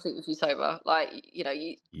just want to sleep with you sober. Like, you don't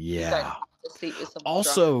Yeah. have to sleep with someone drunk.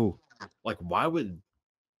 Also, like, why would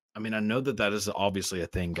I mean, I know that that is obviously a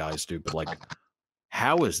thing guys do, but like,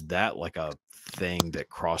 how is that like a thing that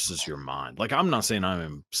crosses your mind? Like, I'm not saying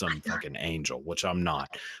I'm some fucking angel, which I'm not,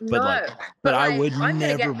 but No, like, but but I like, would I'm gonna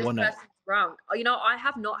never get this want to. person drunk. I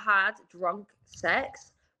have not had drunk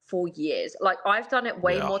sex for years. Like, I've done it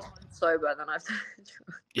way Yeah. more times sober than I've done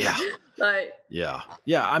Yeah. drunk. Like, Yeah.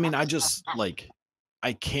 Yeah. I mean, I just like,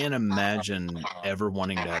 I can't imagine ever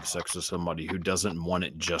wanting to have sex with somebody who doesn't want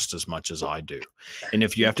it just as much as I do. And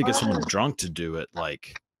if you have to get someone drunk to do it,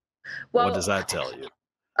 like, what does well, that tell you?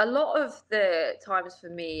 a lot of the times for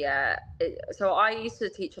me, so I used to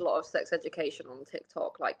teach a lot of sex education on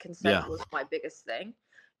TikTok. Like, consent Yeah. was my biggest thing.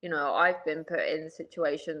 I've been put in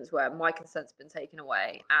situations where my consent's been taken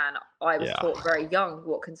away, and I was Yeah. taught very young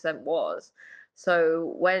what consent was.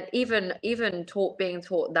 So when even being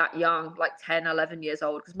taught that young, like 10, 11 years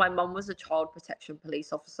old, because my mum was a child protection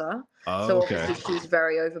police officer, Oh, so okay. obviously she was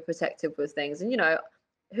very overprotective with things, and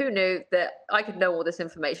who knew that I could know all this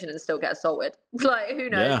information and still get assaulted? Like, who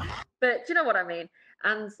knows? Yeah. But do you know what I mean?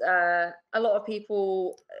 And a lot of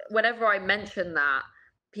people, whenever I mention that,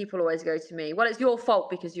 people always go to me, "Well, it's your fault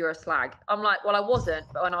because you're a slag." I'm like, "Well, I wasn't,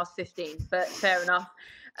 but when I was 15, but fair enough."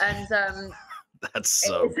 And That's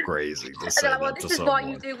so it's, crazy to and they're say like, "Well, that to this is why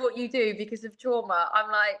you someone. do what you do because of trauma." I'm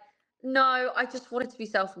like, "No, I just wanted to be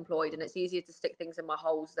self-employed, and it's easier to stick things in my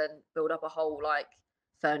holes than build up a whole like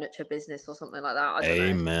furniture business or something like that. I don't know."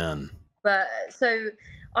 Amen. But so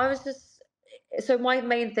I was just so my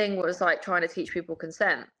main thing was like trying to teach people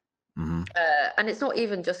consent. Mhm. And it's not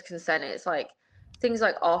even just consent, it's like things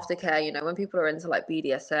like aftercare, when people are into like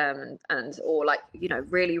BDSM and or like,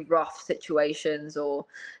 really rough situations or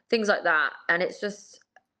things like that. And it's just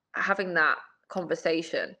having that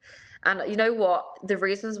conversation. And you know what? The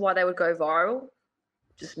reasons why they would go viral,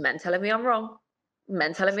 just men telling me I'm wrong.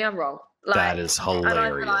 Men telling me I'm wrong. Like, That is and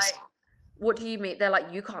I'd be like, hilarious. what do you mean? They're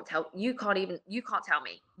like, you can't tell me. You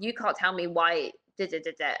can't tell me why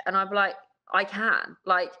and I'm like, I can.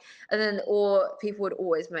 Like, and then or people would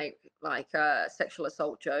always make like sexual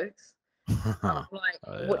assault jokes. And I'm like,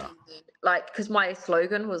 Oh, what do yeah. you mean? Like, because my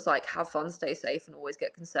slogan was like, have fun, stay safe, and always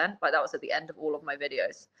get consent. Like, that was at the end of all of my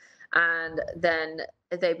videos. And then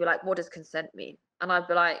they'd be like, what does consent mean? And I'd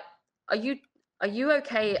be like, are you are you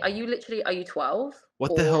okay? Are you 12?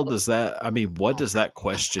 What the Or hell does that I mean, what does that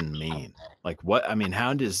question mean? Like, what I mean,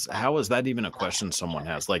 how is that even a question someone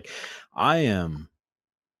has? Like, I am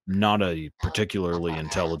not a particularly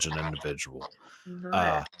intelligent individual. no.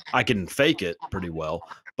 Uh, I can fake it pretty well,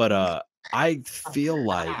 but, I feel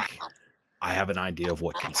like I have an idea of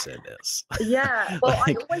what consent is. Yeah, well, I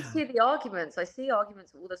Like, always see the arguments. I see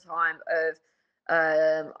arguments all the time of,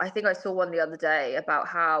 I think I saw one the other day about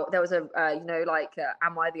how there was a, like,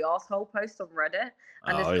 "Am I the asshole?" post on Reddit,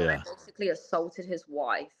 and this oh, guy yeah. basically assaulted his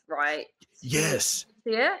wife, right? She was, Yes.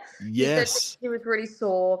 yeah, he said that Yes. she was really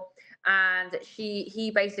sore, and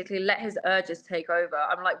he basically let his urges take over.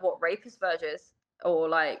 I'm like, what, rapist urges? Or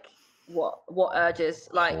like, what urges?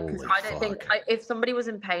 Like, because Holy I don't think fuck. if somebody was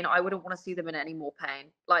in pain, I wouldn't want to see them in any more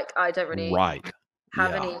pain. Like, I don't really Right.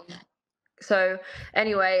 have Yeah. any. So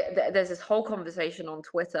anyway, there's this whole conversation on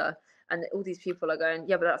Twitter, and all these people are going,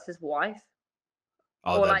 yeah, but that's his wife.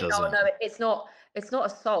 Oh, Or that like, oh doesn't no, it's not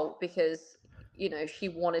assault because she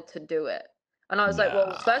wanted to do it. And I was like,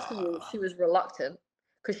 well, first of all, nah. she was reluctant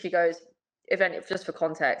because she goes, if just for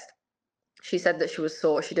context, she said that she was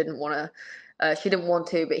sore. She didn't want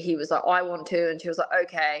to, but he was like, I want to, and she was like,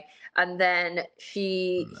 okay. And then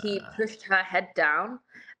he Nah. pushed her head down,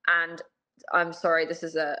 and I'm sorry, this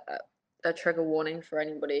is a trigger warning for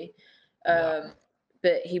anybody. Yeah. Um,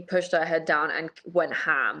 but he pushed her head down and went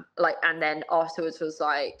ham, like, and then afterwards was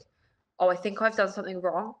like, oh, I think I've done something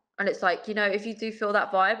wrong. And it's like, if you do feel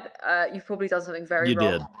that vibe, you've probably done something very You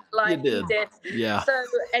wrong. did. You Like, you did. did. Yeah. So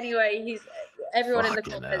anyway, everyone in the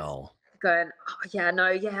Fucking comments hell. going, oh, yeah, no,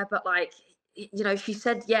 yeah, but like, she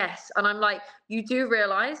said yes. And I'm like, you do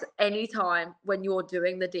realize anytime when you're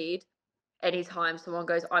doing the deed, anytime someone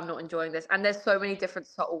goes, I'm not enjoying this. And there's so many different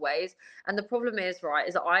subtle ways. And the problem is, right,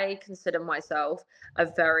 is that I consider myself a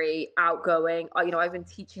very outgoing, I've been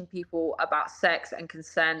teaching people about sex and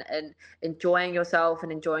consent and enjoying yourself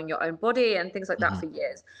and enjoying your own body and things like that Mhm. for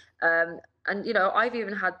years. And I've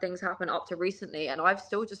even had things happen up to recently, and I've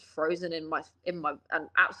still just frozen in my and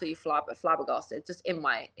absolutely flabbergasted, just in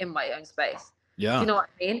my own space. Do you Yeah, know what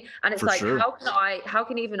I mean? And it's for like, sure. how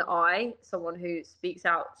can even I, someone who speaks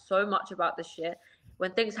out so much about this shit,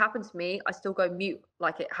 when things happen to me, I still go mute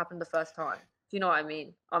like it happened the first time. Do you know what I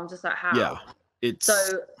mean? I'm just like, Yeah. how? It's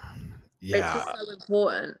So it's just yeah. so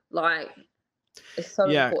important. Like, it's so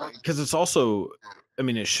Yeah, important. because it's also I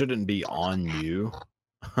mean, it shouldn't be on you.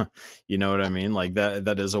 You know what I mean? Like,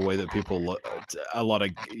 that is a way that people look a lot of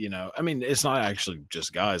I mean, it's not actually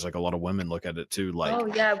just guys, like, a lot of women look at it too, Oh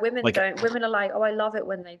yeah, women like, don't. Women are like, oh, I love it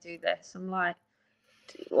when they do this. I'm like,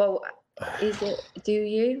 well, is it? Do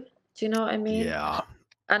you? Do you know what I mean? yeah.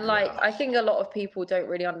 And like, Yeah. I think a lot of people don't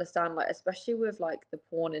really understand, like, especially with like the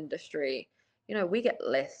porn industry, we get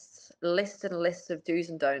lists and lists of do's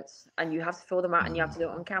and don'ts, and you have to fill them out and you have Mhm. to do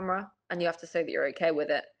it on camera and you have to say that you're okay with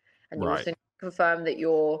it. And you Right. also confirm that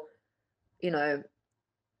you know,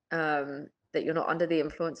 that you're not under the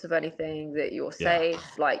influence of anything, that you're Yeah.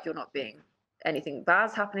 safe, like you're not being anything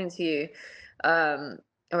bad's happening to you, um,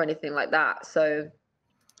 or anything like that. So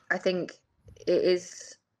I think it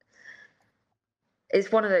is it's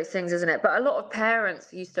one of those things, isn't it? But a lot of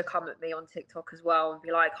parents used to come at me on TikTok as well and be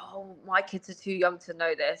like, "Oh, my kids are too young to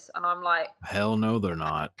know this," and I'm like, Hell no, they're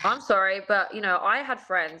not. "I'm sorry, but I had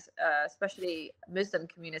friends, especially Muslim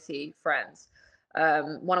community friends.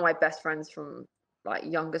 One of my best friends from like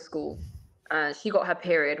younger school, she got her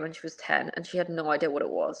period when she was 10, and she had no idea what it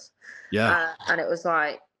was, Yeah. and it was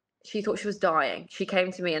like she thought she was dying. She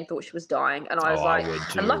came to me and thought she was dying, and I Oh, was I like, would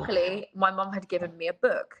and too. luckily my mum had given me a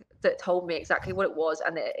book that told me exactly what it was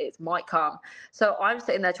and that it might come. So I'm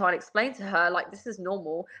sitting there trying to explain to her, like, this is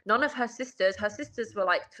normal. None of her sisters were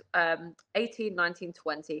like 18, 19,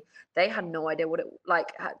 20. They had no idea what it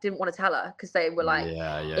like, didn't want to tell her because they were like,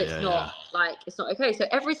 Yeah, yeah, it's yeah, not yeah. like, it's not okay. So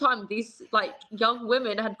every time these like young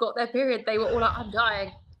women had got their period, they were all like, I'm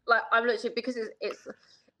dying. Like, I'm literally, because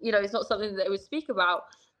it's not something that they would speak about.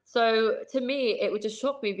 So to me, it would just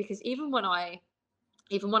shock me because even when I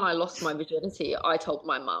lost my virginity, I told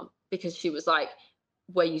my mum because she was like,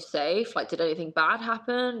 "Were you safe? Like, did anything bad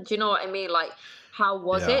happen? Do you know what I mean? Like, how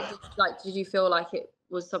was Yeah. it? Did you feel like it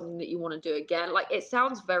was something that you want to do again?" Like, it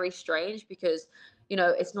sounds very strange because,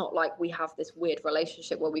 it's not like we have this weird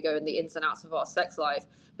relationship where we go in the ins and outs of our sex life,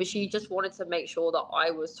 but she just wanted to make sure that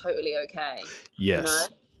I was totally okay, you know? Yes.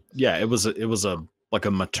 Yeah, it was a like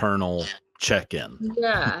a maternal check-in.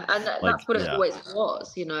 Yeah, and Like, that's what it yeah, always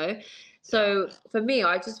was, yeah, So for me,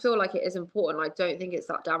 I just feel like it is important. I don't think it's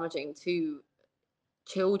that damaging to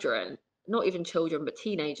children, not even children, but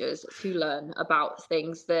teenagers to learn about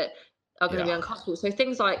things that are going to be yeah. uncomfortable. So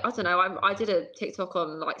things like, I don't know, I did a TikTok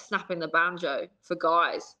on like snapping the banjo for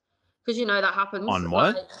guys because that happens. On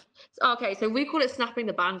Like, what? okay, so we call it snapping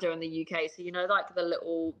the banjo in the UK. So like the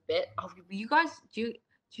little bit. Oh, you guys, do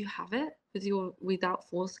you have it with your without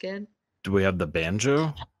foreskin? Do we have the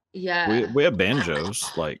banjo? We Yeah, we have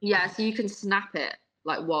banjos, like yeah. So you can snap it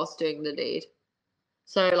like whilst doing the deed.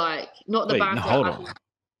 So like not the wait, no, banjo hold as on.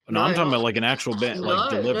 No, I'm no, talking not about like an actual like no,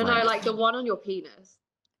 delivering. like the one on your penis.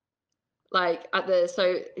 Like at the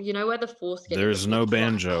so where the foreskin is, the There's no penis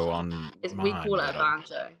one banjo on is we mine, call it a but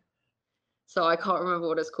banjo. So I can't remember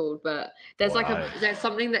what it's called, but boy, I there's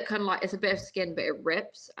something that kind of like it's a bit of skin, but it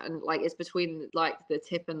rips and like it's between like the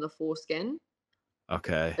tip and the foreskin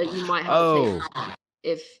okay. that you might have to take Oh, out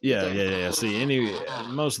if you yeah, don't yeah, have yeah, yeah. See,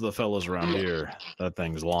 foreskin. most of the fellas around here, that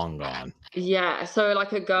thing's long gone. Yeah, so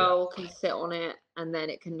like a Yeah. girl can sit on it and then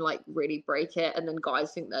it can like really break it, and then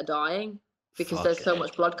guys think they're dying because there's so Fucking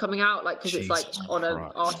much blood coming out, like because it's like Jesus on a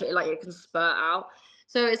Christ. artery, like it can spurt out.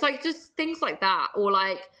 So it's like just things like that, or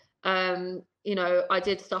like I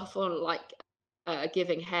did stuff on like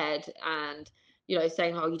giving head and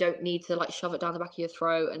saying how you don't need to like shove it down the back of your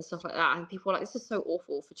throat and stuff like that, and people are like, this is so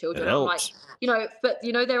awful for It children. I'm like, helps. but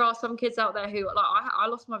there are some kids out there who like I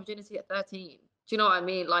lost my virginity at 13. Do you know what I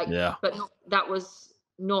mean? Like, Yeah. but that was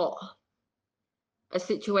not a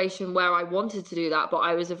situation where I wanted to do that, but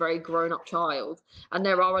I was a very grown up child. And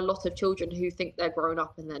there are a lot of children who think they're grown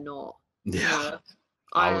up and they're not. You Yeah. know,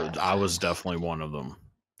 I I was I was definitely one of them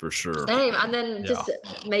for sure. same. And then Yeah. just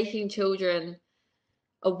making children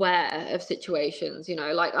aware of situations.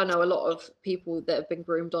 Like I know a lot of people that have been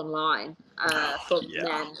groomed online from Yeah.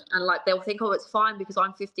 men, and like they'll think, oh, it's fine because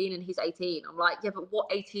I'm 15 and he's 18. I'm like, yeah, but what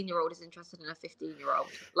 18-year-old is interested in a 15-year-old?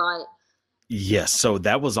 Like, Yes, so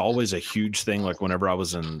that was always a huge thing, like, whenever I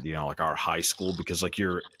was in, like, our high school because, like,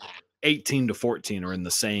 you're 18 to 14 are in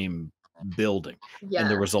the same building, and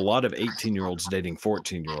there yeah, was a lot of 18-year-olds dating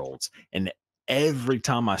 14-year-olds, and every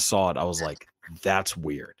time I saw it, I was like, "That's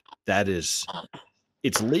weird." That is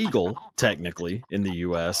it's legal technically in the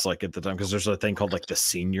US, like, at the time, because there's a thing called, like, the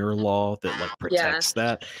senior law that, like, yeah. protects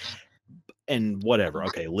that, and whatever,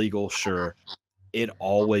 okay, legal, sure. It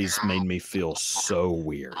always made me feel so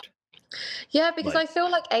weird, Yeah, because like I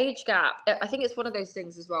feel like age gap. I think it's one of those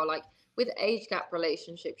things as well. Like with age gap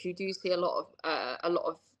relationships, you do see a lot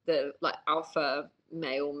of the like alpha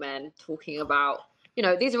male men talking about,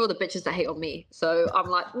 these are all the bitches that hate on me. So I'm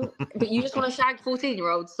like, but you just want to shag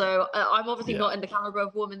 14-year-olds. So I'm obviously yeah, not in the caliber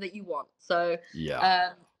of woman that you want. So, yeah.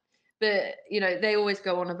 um, but they always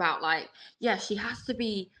go on about like, yeah, she has to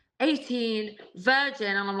be 18,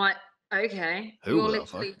 virgin, and I'm like, okay, Who you're the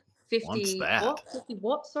fuck literally wants 50 that? what? 50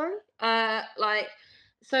 what? Sorry. Like,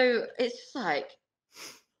 so it's just like,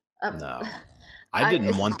 No. I didn't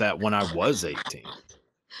it's want that when I was 18.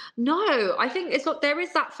 no. I think it's not. There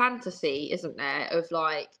is that fantasy, isn't there, of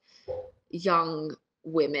like young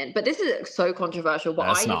women. But this is so controversial. But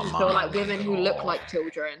I That's not even feel like mine women at who look all. like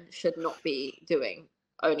children should not be doing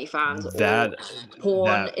OnlyFans or That porn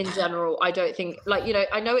that in general. I don't think like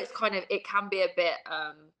I know it's kind of it can be a bit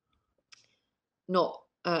not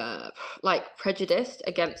like prejudiced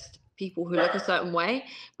against people who look a certain way,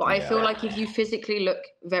 but I feel yeah. like if you physically look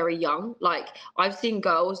very young, like I've seen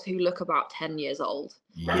girls who look about 10 years old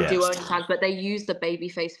who do Yes. OnlyFans, but they use the baby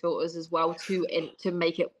face filters as well to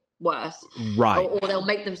make it worse, Right. or they'll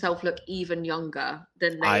make themselves look even younger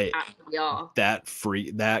than they I actually are.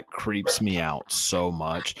 that creeps me out so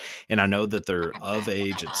much, and I know that they're of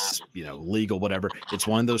age, it's, legal, whatever. It's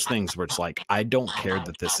one of those things where it's like, I don't care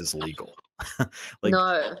that this is legal. Like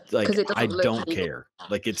No, because like, it I doesn't look don't legal. care.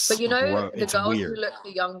 Like, But the it's girls who weird. look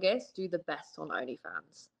the youngest do the best on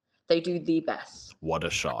OnlyFans. They do the best. What a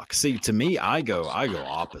shock. See, to me, I go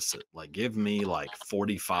opposite. Like, give me, like,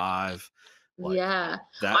 45, like, Yeah.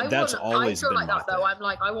 that's I always feel been like my that though. thing. I'm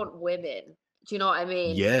like, I want women. Do you know what I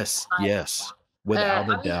mean? Yes, Like, yes, without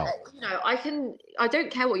a I mean, doubt. I don't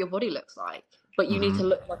care what your body looks like, but you need to Mhm.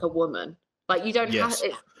 look like a woman. Like you don't have Yes.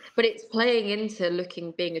 it, but it's playing into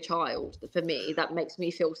being a child for me that makes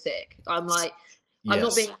me feel sick. I'm S like, I'm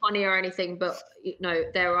not being yes. funny or anything, but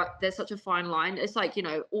there's such a fine line. It's like,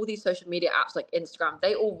 all these social media apps like Instagram,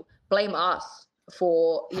 they all blame us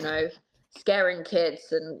for, scaring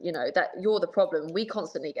kids, and that you're the problem. We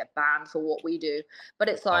constantly get banned for what we do, but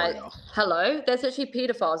it's Oh like, yeah. hello, there's actually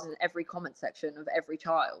pedophiles in every comment section of every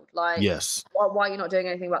child. Like, Yes. why are you not doing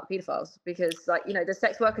anything about the pedophiles? Because, like, the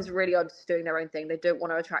sex workers really are just doing their own thing. They don't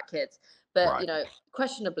want to attract kids. But, Right.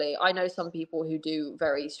 questionably, I know some people who do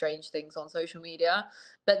very strange things on social media.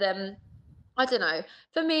 But then, I don't know.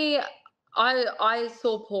 For me, I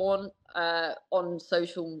saw porn on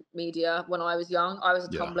social media when I was young. I was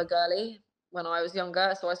a Yeah. Tumblr girly when I was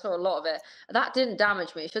younger, so I saw a lot of it. That didn't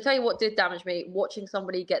damage me. Shall I tell you what did damage me? Watching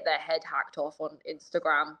somebody get their head hacked off on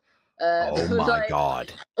Instagram. Oh my Like,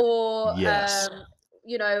 God. or Yes.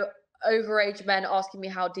 you know, overage men asking me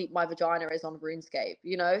how deep my vagina is on RuneScape.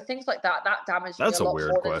 Things like that. That damaged me a That's a lot weird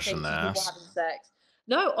more than question to things of people ask. having sex.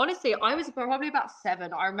 No, honestly, I was probably about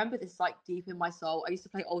 7. I remember this like deep in my soul. I used to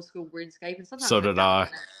play old school RuneScape, and sometimes So I'd did dabble I.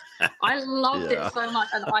 in it. I loved it Yeah. so much,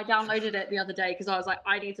 and I downloaded it the other day because I was like,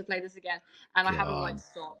 I need to play this again, and I haven't like God.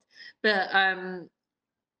 stopped. But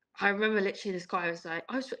I remember literally this guy was like,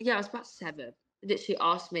 I was about 7. Literally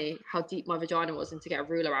asked me how deep my vagina was and to get a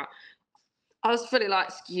ruler out. I was fully like,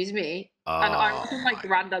 excuse me. And I was Oh on my my.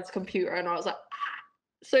 granddad's computer and I was like,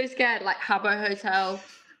 so scared, like Habbo Hotel,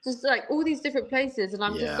 just like all these different places. And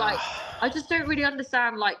I'm just Yeah. like, I just don't really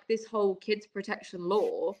understand like this whole kids protection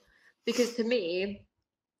law. Because to me,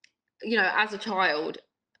 as a child,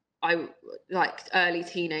 I like early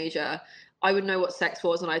teenager, I would know what sex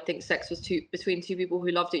was, and I think sex was between two people who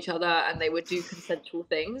loved each other and they would do consensual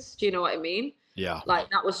things. Do you know what I mean? Yeah. Like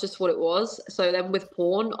that was just what it was. So then with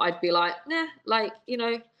porn, I'd be like, nah, like,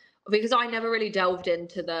 because I never really delved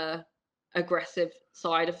into the aggressive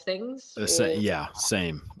side of things or Yeah.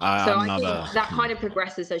 Same. so I'm I not think a. that kind of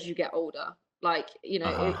progresses as you get older. Like,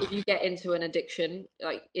 Uh-huh. if you get into an addiction,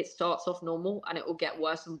 like it starts off normal and it will get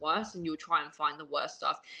worse and worse, and you'll try and find the worst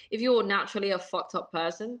stuff. If you're naturally a fucked up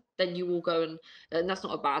person, then you will go and that's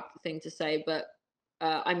not a bad thing to say, but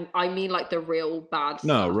I mean like the real bad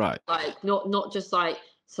No. stuff, Right. like not just like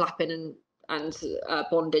slapping and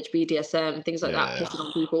bondage, BDSM, things like that, Yeah. pissing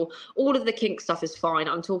on people. All of the kink stuff is fine.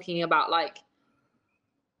 I'm talking about like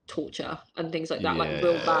torture and things like that, like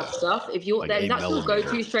real bad Yeah. stuff. If you're Like then eight that's your millimeter.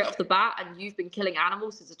 go-to straight off the bat, and you've been killing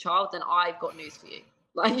animals as a child, then I've got news for you.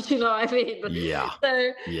 Like, you know what I mean? Yeah.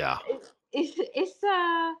 So Yeah.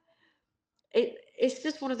 it's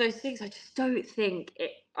just one of those things. I just don't think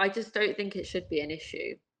it should be an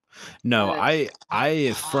issue. No, Um, I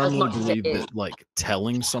as firmly much as it believe is. that like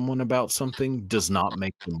telling someone about something does not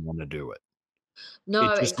make them want to do it.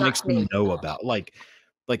 No, It just makes them exactly. know about like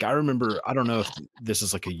I remember, I don't know if this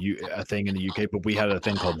is like a thing in the UK, but we had a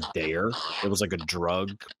thing called DARE. It was like a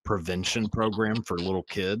drug prevention program for little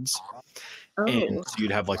kids. And Oh, so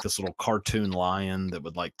you'd have like this little cartoon lion that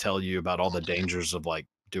would like tell you about all the dangers of like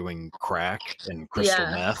doing crack and crystal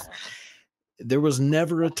yeah. meth. There was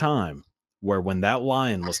never a time where when that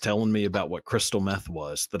lion was telling me about what crystal meth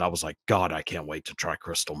was that I was like, God, I can't wait to try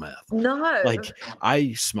crystal meth. No. Like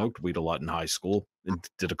I smoked weed a lot in high school and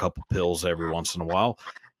did a couple pills every once in a while.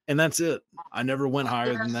 And that's it. I never went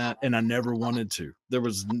higher than Yeah. that and I never wanted to. There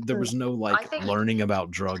was no I like think learning about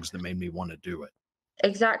drugs that made me want to do it.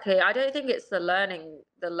 exactly. I don't think it's the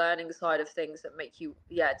learning side of things that make you,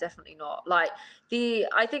 yeah, definitely not. Like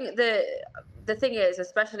I think the thing is,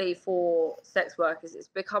 especially for sex workers, it's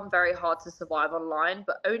become very hard to survive online,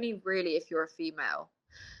 but only really if you're a female.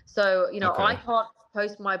 So, I Okay. can't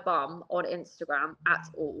post my bum on Instagram at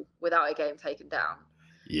all without it getting taken down.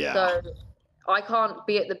 Yeah. So I can't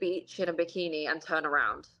be at the beach in a bikini and turn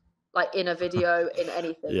around. Like in a video, in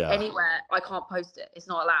anything, Yeah. anywhere, I can't post it. It's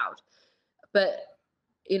not allowed. But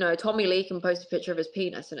Tommy Lee can post a picture of his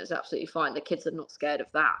penis and it's absolutely fine. The kids are not scared of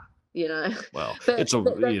that, you know. Well, but, it's a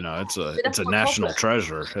but, but, but it's that's a my problem. national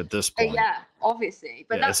treasure at this point. Yeah, obviously.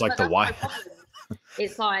 But Yeah, that's it's like but the that's my why. problem.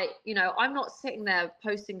 It's like, I'm not sitting there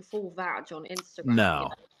posting full vag on Instagram. No.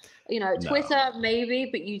 No. Twitter maybe,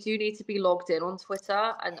 but you do need to be logged in on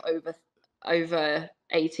Twitter and over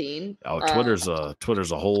 18. Oh,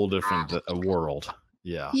 Twitter's a whole different world.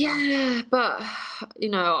 Yeah. Yeah, but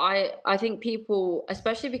I think people,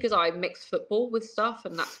 especially because I mix football with stuff,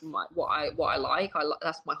 and that's what I like.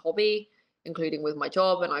 That's my hobby, including with my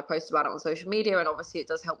job, and I post about it on social media. And obviously, it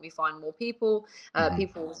does help me find more people. Mhm.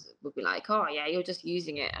 People would be like, "Oh, yeah, you're just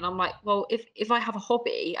using it," and I'm like, "Well, if I have a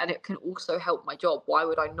hobby and it can also help my job, why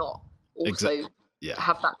would I not Exa also yeah.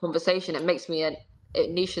 have that conversation? It makes me it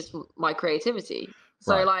niches my creativity.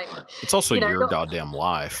 So Right. like, It's also your not goddamn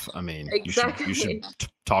life. I mean, you should exactly.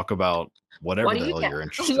 talk about What whatever do the you hell care? you're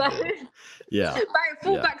interested in. Yeah.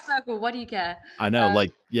 Full Yeah. back circle. What do you care? I know, Um,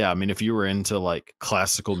 like, yeah, I mean, if you were into like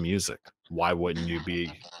classical music, why wouldn't you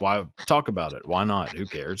be? Why talk about it? Why not? Who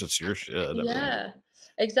cares? It's your shit. I mean, Yeah,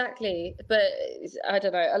 exactly. But I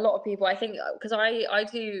don't know. A lot of people, I think, because I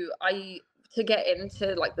to get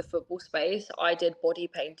into like the football space, I did body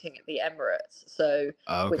painting at the Emirates, so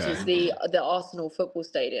which okay, is the Arsenal football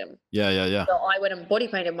stadium. yeah, yeah, yeah. So I went and body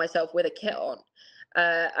painted myself with a kit on.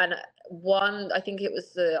 And one, I think it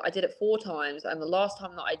was I did it 4 times, and the last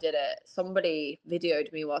time that I did it, somebody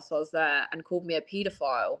videoed me whilst I was there and called me a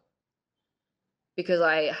paedophile because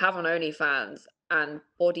I have an OnlyFans and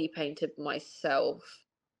body painted myself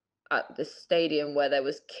at the stadium where there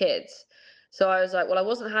was kids. So I was like, well, I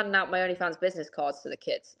wasn't handing out my OnlyFans business cards to the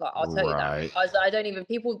kids. Like, I'll tell you that. Right. I was like, I don't even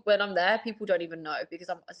people when I'm there, people don't even know because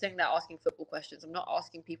I'm sitting there asking football questions. I'm not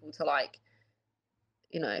asking people to like,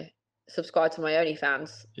 you know, subscribe to my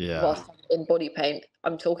OnlyFans Yeah. whilst I'm in body paint.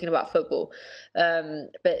 I'm talking about football.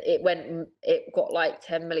 But it got like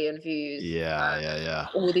 10 million views. Yeah. Yeah. Yeah.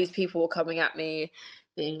 All these people were coming at me,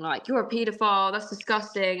 being like, "You're a paedophile. That's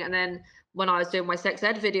disgusting." And then when I was doing my sex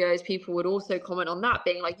ed videos, people would also comment on that,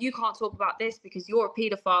 being like, "You can't talk about this because you're a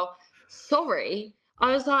paedophile." Sorry,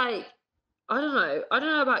 I was like, I don't know. I don't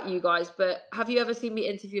know about you guys, but have you ever seen me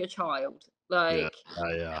interview a child? Yeah. Like,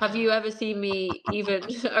 Yeah. Yeah. have you ever seen me even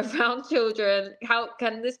around children? How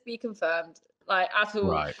can this be confirmed? Like at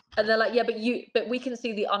all? Right. And they're like, yeah, but we can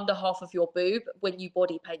see the under half of your boob when you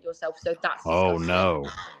body paint yourself, so that's Oh disgusting. no.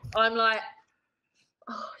 I'm like,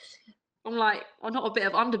 oh shit. I'm like, I'm not a bit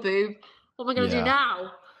of under boob. What am I gonna do Yeah.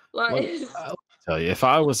 now? Like, Let, I'll tell you, if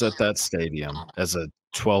I was at that stadium as a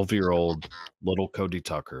 12-year-old little Cody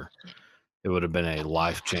Tucker, it would have been a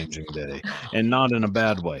life-changing day, and not in a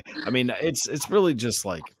bad way. I mean, it's really just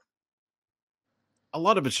like a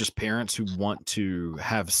lot of it's just parents who want to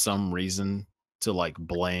have some reason to like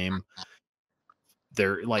blame.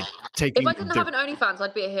 They're like if I taking didn't have their an OnlyFans,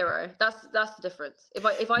 I'd be a hero. That's the difference.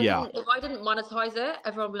 yeah. If I didn't monetize it,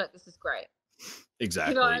 everyone would be like, this is great.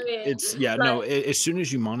 You know what I Exactly. mean? It's yeah, no, Like, as soon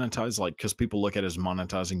as you monetize, like, because people look at it as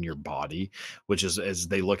monetizing your body, which is as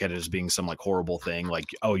they look at it as being some like horrible thing, like,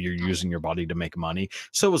 oh, you're using your body to make money.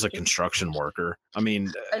 So is a construction worker. I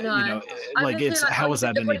mean, I know. I'm like, literally it's like, oh, how you is think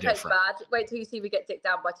that the any body paint's different? bad? Wait till you see me get dicked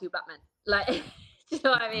down by two Batmen. Like, do you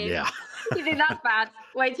know what I mean? Yeah. You think that's bad?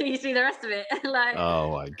 Wait till you see the rest of it. Like,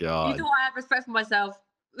 Oh my you god. thought I had respect for myself.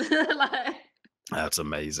 Like, That's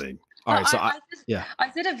amazing. All but right. So yeah, I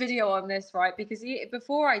did a video on this, right? Because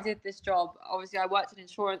before I did this job, obviously I worked in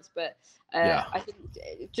insurance, but yeah, I think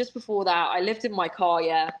just before that, I lived in my car,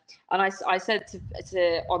 yeah. And I said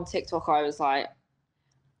to on TikTok, I was like,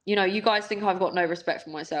 you know, you guys think I've got no respect for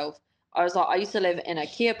myself. I was like, I used to live in a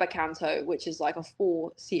Kia Picanto, which is like a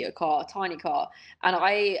 4-seater car, tiny car, and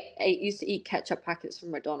used to eat ketchup packets from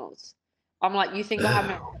McDonald's. I'm like, you think I have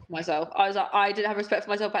no Ew. respect for myself? I was like, I didn't have respect for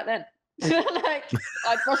myself back then. Like,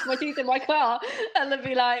 I'd brush my teeth in my car and then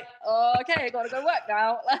be like, oh, okay, I gotta go work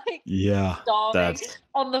now. Like, Yeah, starving that's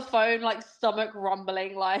on the phone, like stomach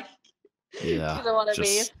rumbling, like, do yeah, you know what I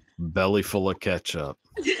mean? just belly full of ketchup.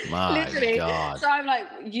 My Literally. God. So I'm like,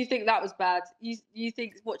 you think that was bad? You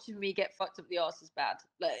think watching me get fucked up the arse is bad?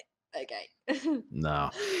 Like, okay.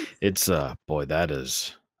 No, it's boy, that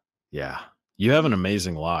is yeah. You have an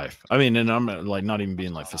amazing life. I mean, and I'm like not even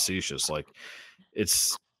being like facetious. Like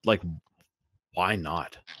it's like why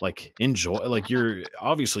not? Like enjoy like you're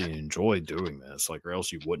obviously enjoy doing this, like or else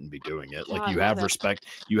you wouldn't be doing it. No, Like I you love have it. respect,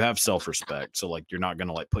 you have self-respect. So like you're not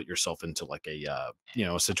gonna like put yourself into like a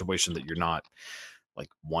a situation that you're not like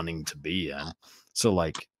wanting to be in. So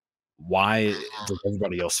like why does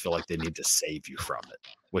everybody else feel like they need to save you from it?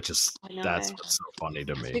 Which is I that's know. what's so funny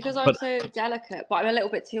to It's me. because I'm But so delicate, but I'm a little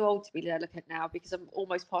bit too old to be delicate now because I'm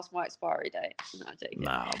almost past my expiry date. No, I'm joking.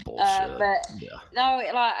 nah, bullshit. But Yeah. no,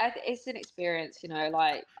 like it's an experience, you know.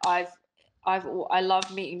 Like I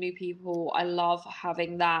love meeting new people. I love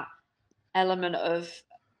having that element of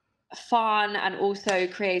fun and also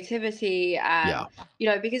creativity, Yeah. and you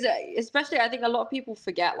know, because especially I think a lot of people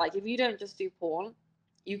forget, like, if you don't just do porn,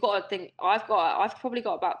 you got to think, I've probably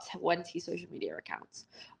got about 20 social media accounts.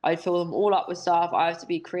 I fill them all up with stuff. I have to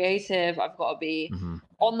be creative, I've got to be Hmm.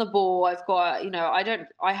 on the ball, I've got, you know,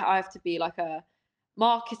 I have to be like a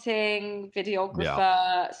marketing Yeah.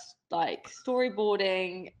 videographer, like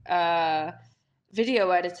storyboarding,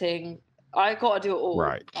 video editing. I got to do it all,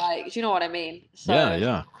 Right. like, do you know what I mean? Yeah. So, Yeah.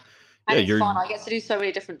 Yeah. and it's You're fun. I get to do so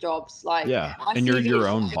many different jobs. Like, yeah. my And you're CV your is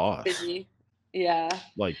own just boss. busy. Yeah.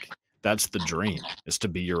 Like that's the dream is to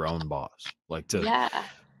be your own boss. Like to Yeah.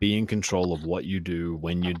 be in control of what you do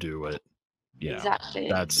when you do it. You know, Exactly.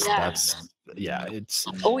 Yeah. that's yeah, it's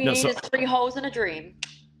All you no need so is 3 holes and a dream.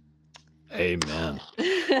 amen.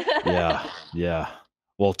 Yeah, yeah.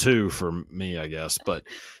 Well, 2 for me, I guess, but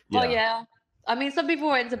Oh yeah. yeah. I mean, some people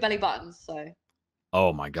are into belly buttons, so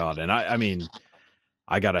Oh my god, and I mean,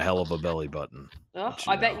 I got a hell of a belly button, oh, but,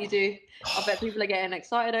 I bet you do. I bet people are getting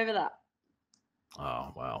excited over that.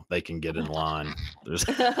 oh, well, they can get in line. There's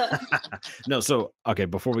No, so, okay,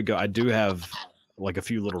 before we go, I do have, like, a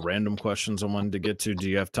few little random questions I wanted to get to. Do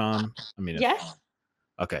you have time? I mean, if Yes.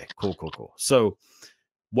 okay, cool, cool, cool. So,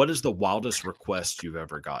 what is the wildest request you've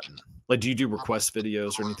ever gotten? Like, do you do request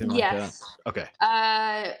videos or anything like that? Yes. Okay,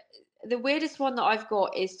 Uh, the weirdest one that I've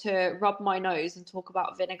got is to rub my nose and talk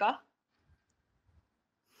about vinegar.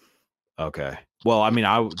 okay. Well, I mean,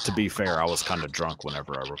 to be fair, I was kinda drunk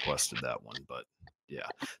whenever I requested that one, but yeah,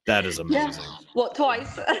 that is Yeah. amazing. What,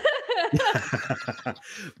 twice?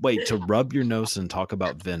 Wait, to rub your nose and talk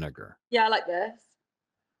about vinegar, Yeah, I like this.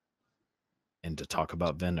 and to talk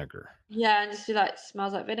about vinegar. Yeah, and just be like,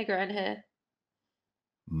 smells like vinegar in here.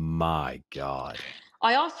 My god.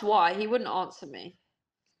 I asked why, he wouldn't answer me.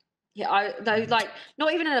 Yeah, I though like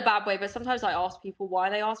not even in a bad way, but sometimes I ask people why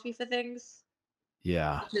they ask me for things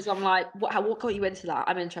Yeah. because I'm like, what got you into that?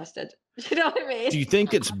 I'm interested. You know what I mean? Do you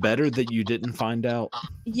think it's better that you didn't find out?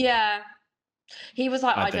 Yeah. He was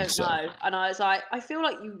like, I I think don't so. know. And I was like, I feel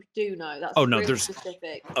like you do know. That's Oh, no, really there's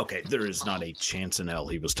specific. okay, there is not a chance in hell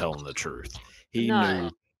he was telling the truth. He No.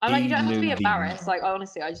 knew I'm like, you he don't have to be knew the embarrassed. Like,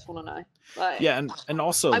 honestly, I just want to know. Like, yeah, and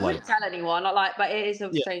also, I like wouldn't tell anyone. Like, but it is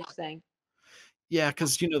a yeah, strange thing. yeah,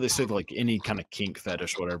 because they say, like, any kinda kink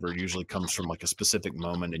fetish, whatever, usually comes from, like, a specific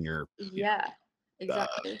moment in your, Yeah, uh,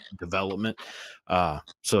 exactly. development.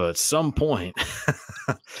 So at some point,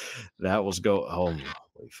 that was holy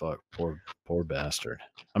fuck, poor bastard.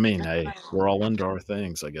 I mean, hey, we're all into our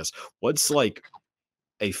things, I guess. What's, like,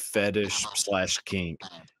 a fetish slash kink,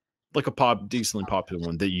 like a decently popular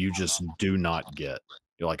one that you just do not get?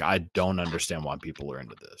 You're like, "I don't understand why people are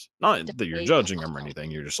into this." Not that you're Daddy, judging them or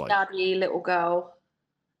anything, you're just like, daddy, little girl.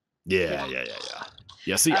 "Yeah, Yeah. yeah, yeah, yeah."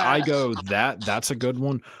 Yeah, see, I Uh, go that's a good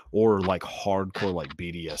one, or, like, hardcore, like,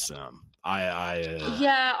 BDSM.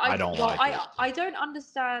 yeah. I don't Well, like it. I don't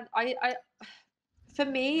understand. For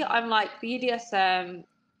me, I'm like BDSM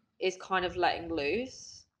is kind of letting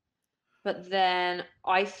loose. But then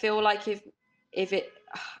I feel like if it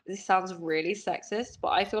this sounds really sexist, but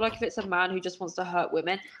I feel like if it's a man who just wants to hurt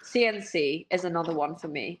women, CNC is another one for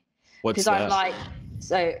me. What's Because I'm that? like,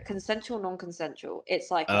 so consensual, non-consensual.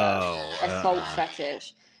 It's like a Oh, assault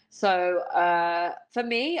fetish. So for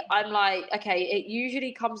me, I'm like, okay, it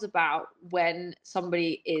usually comes about when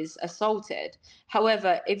somebody is assaulted.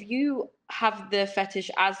 However, if you have the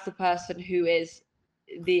fetish as the person who is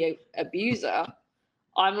the abuser,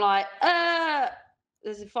 I'm like,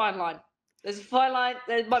 there's a fine line. There's a fine line.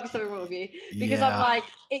 There might be something wrong with you because I'm yeah. like,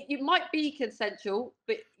 you might be consensual,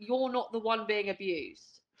 but you're not the one being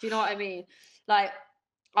abused. Do you know what I mean? Like,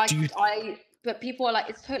 Do you but people are like,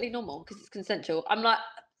 it's totally normal because it's consensual. I'm like,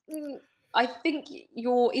 mm, I think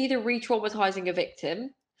you're either re-traumatizing a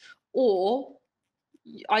victim or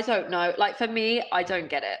I don't know. Like for me, I don't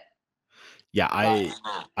get it. yeah, Like,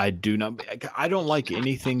 I do not I don't like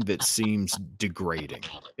anything that seems degrading,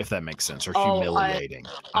 if that makes sense, or oh, humiliating.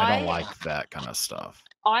 I don't I, like that kinda stuff.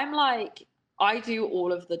 I'm like, I do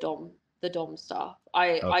all of the dom stuff.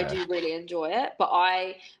 I Okay. do really enjoy it, but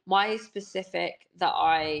my specific that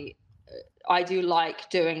I do like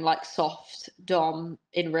doing like soft dom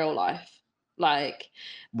in real life. Like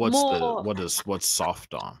more What's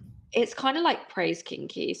soft on? it's kind of like praise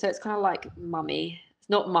kinky. So it's kind of like mummy. It's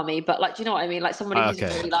not mummy, but like do you know what I mean? Like somebody who's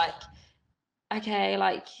Okay. really like, okay,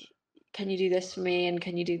 like can you do this for me and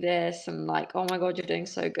can you do this and like oh my god you're doing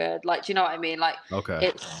so good, like do you know what I mean, like Okay.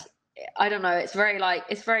 it's I don't know, it's very like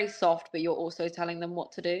it's very soft but you're also telling them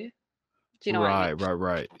what to do you know what I mean, Right, right,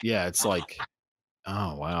 right. Yeah, it's like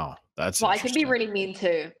oh, wow. That's but I can be interesting. really mean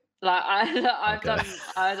too, like Okay.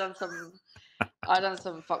 I've done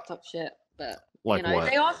some fucked up shit, but you Like know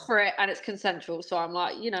what? they ask for it and it's consensual so I'm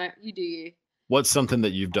like you know you do you. What's something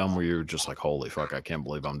that you've done where you're just like, "Holy fuck, I can't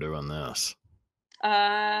believe I'm doing this."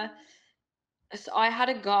 uh So I had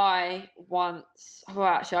a guy once. Well,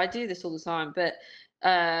 actually, I do this all the time, but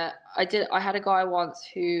I had a guy once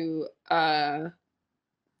who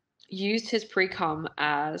used his pre cum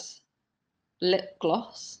as lip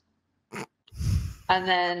gloss, and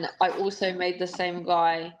then I also made the same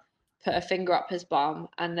guy put a finger up his bum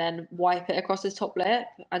and then wipe it across his top lip,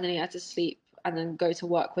 and then he had to sleep and then go to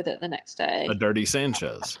work with it the next A day. dirty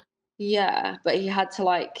Sanchez. Yeah, but he had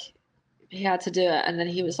to do it, and then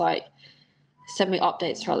he was like send me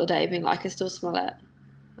updates throughout the day, being like, I can still smell it,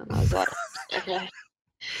 and I was like, okay.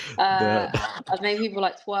 That I've made people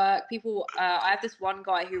like twerk. People, I have this one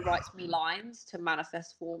guy who writes me lines to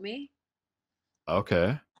manifest for me.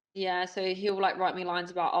 Okay. Yeah, so he'll like write me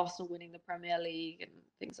lines about Arsenal winning the Premier League and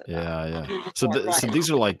things like that. Yeah, yeah. He'll just So write so it.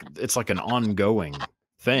 these are like it's like an ongoing Yeah.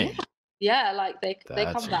 thing. Yeah, like they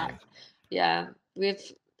That's come back. amazing. Yeah,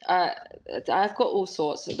 with uh, I've got all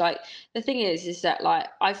sorts. Like the thing is that like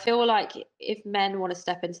I feel like if men want to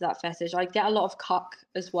step into that fetish, I get a lot of cuck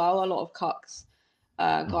as well, a lot of cucks,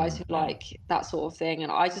 guys Mhm. who like that sort of thing,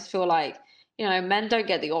 and I just feel like men don't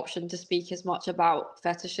get the option to speak as much about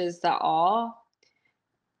fetishes that are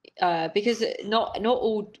because not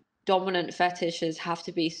all dominant fetishes have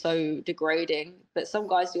to be so degrading, but some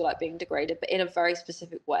guys do like being degraded, but in a very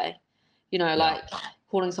specific way. Yeah. Like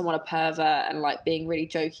calling someone a pervert and like being really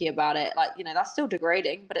jokey about it. Like, that's still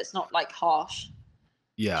degrading, but it's not like harsh. Do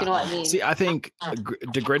you Yeah. know what I mean? See, I think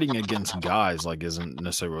degrading against guys like isn't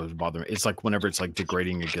necessarily what's bothering me. It's like whenever it's like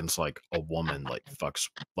degrading against like a woman, like fucks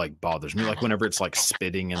like bothers me. Like whenever it's like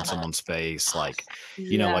spitting in someone's face, like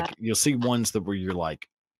Yeah. like you'll see ones that where you're like,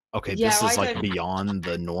 okay, Yeah, this I is like don't. beyond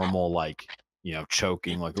the normal, like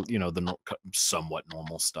choking, like the somewhat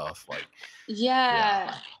normal stuff. Like,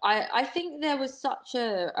 yeah, Yeah, I think there was such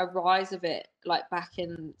a rise of it, like back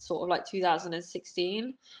in sort of like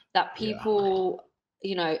 2016, that yeah, people,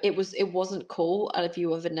 it wasn't cool if you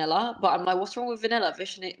were vanilla. But I'm like, what's wrong with vanilla?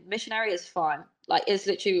 Missionary is fine. Like, it's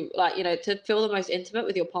literally like to feel the most intimate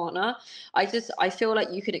with your partner. I feel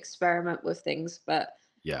like you can experiment with things, but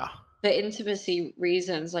yeah. for intimacy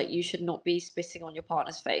reasons, like you should not be spitting on your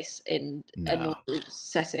partner's face in a No. normal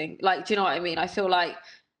setting. Like, do you know what I mean? I feel like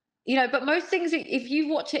but most things, if you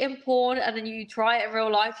watch it in porn and then you try it in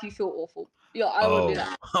real life, you feel awful. Yeah, I wouldn't do Oh,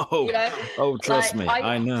 that. You oh, know, oh. Trust like me, I,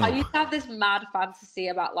 I I know. used to have this mad fantasy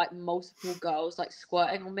about like multiple girls like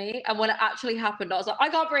squirting on me, and when it actually happened, I was like, I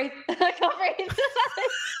can't breathe. I can't breathe.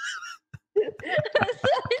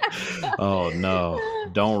 Oh no,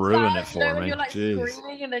 don't ruin it for When you're me. like Jeez.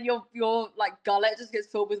 screaming and then your like gullet just gets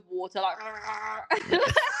filled with water, like.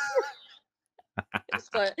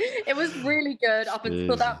 So it was really good up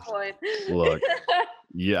until that Jesus. point. Look,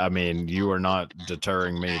 yeah, I mean, you are not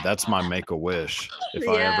deterring me. That's my make a wish. If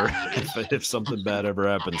I ever, Yeah. if something bad ever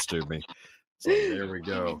happens to me, it's like there we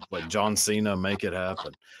go. Like John Cena, make it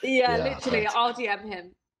happen. Yeah, Yeah, literally, I'll DM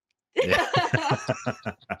him. yeah,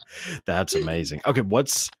 that's amazing. Okay,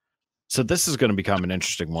 so this is going to become an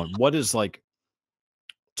interesting one. What is like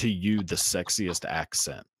to you the sexiest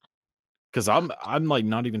accent? Because I'm like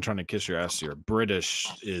not even trying to kiss your ass here. British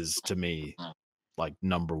is to me like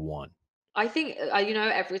number one. I think,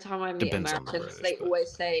 every time I meet Depends on the Americans, British, they but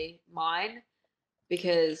always say mine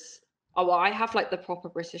because, oh, well, I have like the proper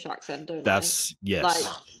British accent, don't I? that's Like,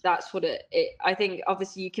 yes, that's what I think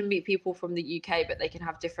obviously you can meet people from the UK, but they can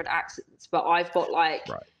have different accents. But I've got like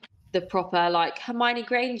right. the proper, like Hermione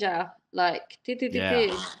Granger, like, do, do, do, Yeah. do.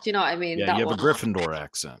 Do you know what I mean? Yeah, you That have a one. Gryffindor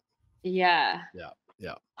accent. Yeah. Yeah,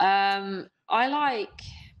 yeah. I like,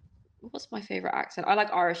 what's my favorite accent? I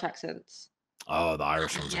like Irish accents. Oh, the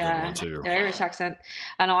Irish one's a good one Yeah, too. the Irish accent.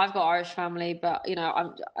 I know I've got Irish family, but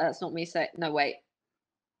I'm that's not me saying no wait.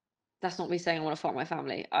 That's not me saying I want to fuck my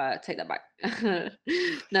family. Take that back. Too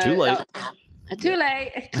No, late. that too Yeah.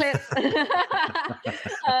 late. Clip.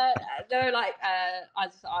 No, like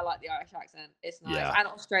I like the Irish accent. It's nice. Yeah. And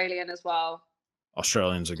Australian as well.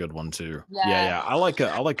 Australian's a good one too. Yeah, Yeah. yeah. I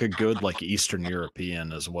like a good like Eastern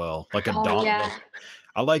European as well. Like a Oh dom yeah. like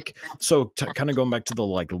I like so kind of going back to the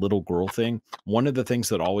like little girl thing. One of the things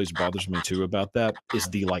that always bothers me too about that is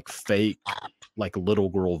the like fake like little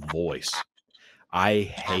girl voice. I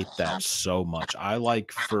hate that so much. I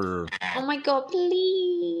like for Oh my god,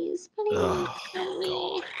 please, please oh help me.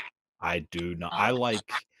 god. I do not. I like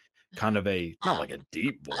kind of a not like a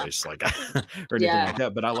deep voice, like or anything like Yeah.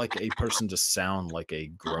 that, but I like a person to sound like a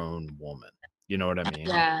grown woman. You know what I mean?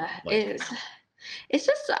 Yeah. Like, It's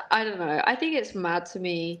just I don't know. I think it's mad to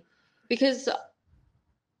me because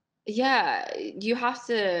yeah, you have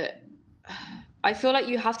to I feel like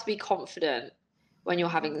you have to be confident when you're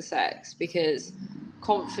having sex because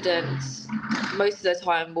confidence most of the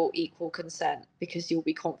time will equal consent because you'll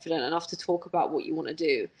be confident enough to talk about what you want to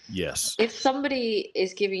do. yes, If somebody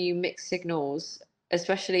is giving you mixed signals,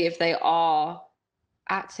 especially if they are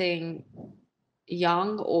acting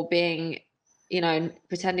young or being,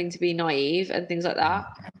 pretending to be naive and things like mhm, that,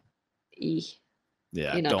 eh,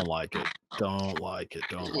 yeah, you know, don't like it. Don't like it.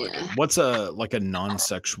 Don't like it. yeah. What's a like a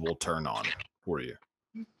non-sexual turn on for you?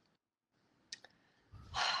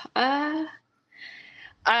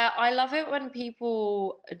 Uh, I love it when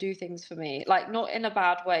people do things for me, like not in a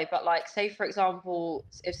bad way, but like, say, for example,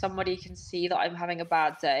 if somebody can see that I'm having a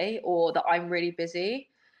bad day or that I'm really busy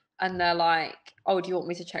and they're like, oh, do you want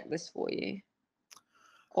me to check this for you?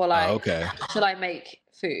 Or like, Okay. should I make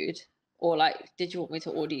food? or like, did you want me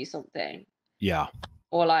to order you something? Yeah.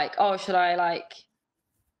 Or like, oh, should I like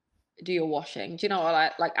do your washing? Do you know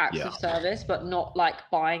what, like acts Yeah. of service, but not like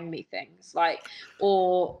buying me things. Like,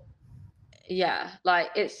 or yeah, like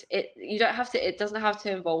you don't have to, it doesn't have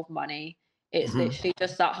to involve money. It's Mhm. literally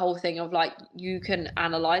just that whole thing of like, you can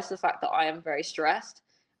analyze the fact that I am very stressed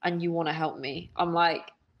and you want to help me. I'm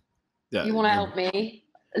like, Yeah, you want to help me?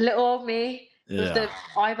 Little old me with yeah. the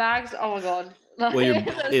eye bags. Oh my God. Well, Like,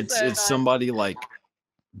 that's so it's nice. somebody, like,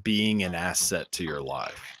 being an asset to your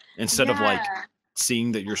life. Instead of, like, Yeah.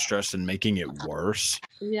 seeing that you're stressed and making it worse,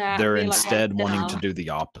 Yeah. And they're being like, right, instead wanting to dinner. do the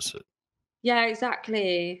opposite. Yeah,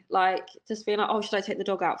 exactly. Like, just being like, "Oh, should I take the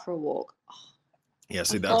dog out for a walk?" Oh Yeah, my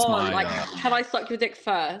see, that's God, my, like, can I suck your dick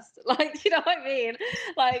first? Like, do you know what I mean?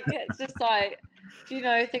 Like, it's just like, do you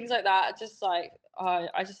know, things like that are just like,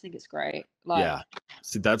 I just think it's great. Like, yeah.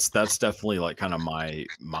 See, that's definitely, like, kinda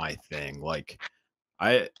my thing, like,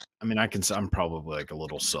 I I mean, I'm probably, like, a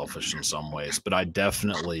little selfish in some ways, but I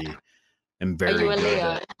definitely am are you very a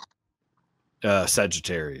good Leo? at,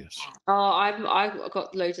 Sagittarius. I've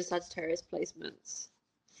got loads of Sagittarius placements.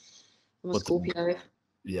 I'm a What the Scorpio.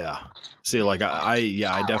 Yeah. See, like,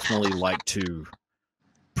 yeah, I definitely like to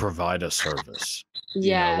provide a service,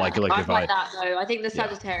 Yeah, like I'm if like I that though. I think the yeah.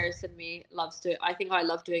 Sagittarius in me loves to. I think I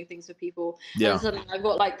love doing things for people, and then Yeah. suddenly I've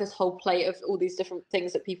got like this whole plate of all these different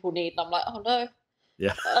things that people need, and I'm like, oh no,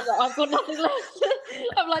 Yeah. I've got nothing left.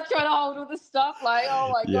 I'm like trying to hold all this stuff, like,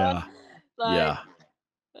 oh my God, Yeah. like, Yeah.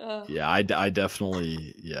 uh, Yeah, I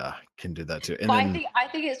definitely, yeah, can do that too, and but then I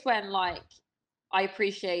think it's when like I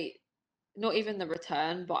appreciate not even the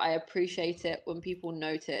return, but I appreciate it when people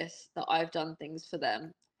notice that I've done things for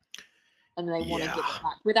them and they want to yeah. give it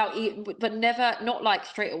back without even, but never, not like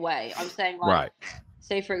straight away. I'm saying like, Right.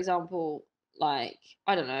 say for example, like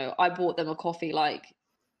I don't know, I bought them a coffee like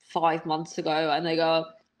 5 months ago, and they go,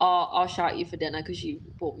 "Oh, I'll shout you for dinner because you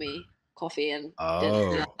bought me coffee and dinner."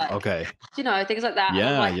 Oh, Like, okay. you know, things like that, and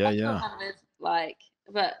I'm Yeah, like, yeah, that's so yeah. kind of like,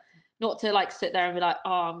 but not to like sit there and be like,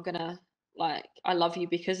 "Oh, I'm gonna like I love you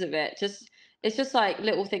because of it." Just it's just like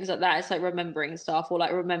little things like that. It's like remembering stuff or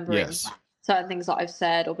like remembering Yes. certain things that I've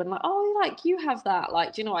said or been like, "Oh, like you have that."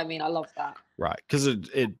 Like, do you know what I mean? I love that. Right, because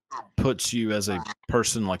it puts you as a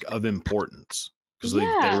person, like, of importance, because they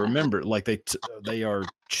Yeah. remember, like, they are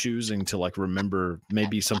choosing to, like, remember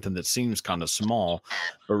maybe something that seems kinda small,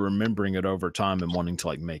 but remembering it over time and wanting to,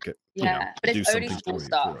 like, make it, Yeah, but do it's only something small for you for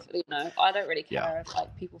stuff, it. you know. I don't really Yeah. care if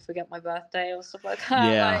like people forget my birthday or stuff like that.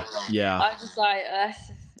 Yeah, Like, yeah. I'm just like,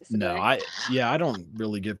 it's No, annoying. I don't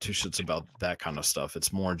really give two shits about that kinda stuff.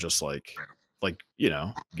 It's more just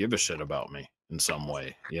give a shit about me in some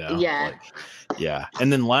way, Yeah. like, yeah.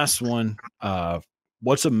 And then last one,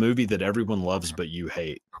 what's a movie that everyone loves but you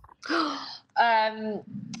hate? um.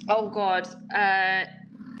 Oh God.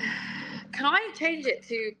 Can I change it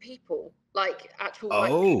to people, like actual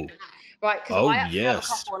like people? Oh, Right, because I oh, actually have a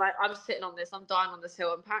yes. couple, and I'm sitting on this. I'm dying on this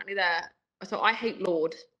hill. Apparently, they're so I hate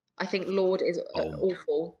Lord. I think Lord is Oh,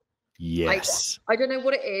 awful. I yes. I don't know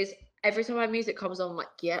what it is. Every time my music comes on, I'm like,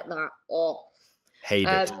 get that off. Hate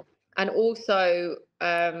it. And also,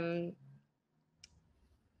 who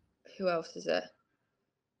else is it?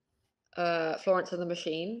 Florence and the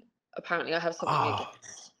Machine. Apparently, I have something Ah,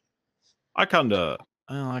 against. I kinda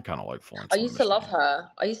like I Florence and the used to love Machine. her.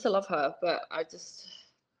 I used to love her, but I just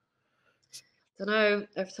don't know.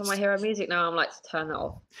 Every time I hear her music now, I'm like, turn that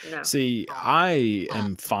off. No. See, I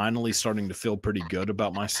am finally starting to feel pretty good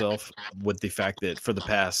about myself with the fact that for the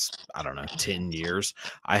past, I don't know, 10 years,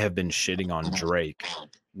 I have been shitting on Drake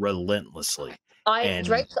relentlessly. I And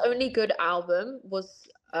Drake's only good album was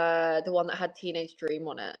the one that had Teenage Dream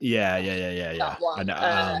on it. yeah, yeah, yeah, yeah, That yeah. one.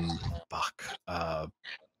 And fuck.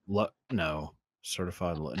 No.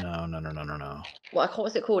 Certified no, no, no, no, no, no.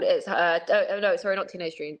 What's it called? It's no, sorry, not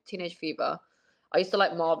Teenage Dream, Teenage Fever. I used to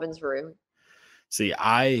like Marvin's Room. See,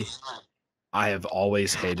 I have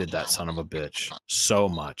always hated that son of a bitch so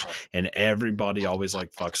much, and everybody always,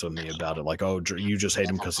 like, fucks with me about it, like, "Oh, you just hate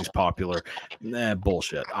him because he's popular." Nah,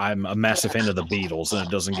 bullshit. I'm a massive fan of the Beatles, and it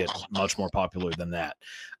doesn't get much more popular than that.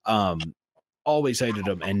 Um, Always hated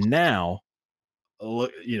him, and now,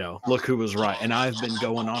 look who was right, and I've been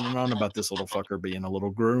going on and on about this little fucker being a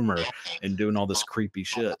little groomer and doing all this creepy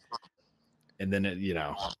shit, and then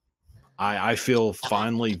I feel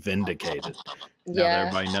finally vindicated now that Yeah.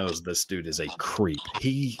 everybody knows this dude is a creep.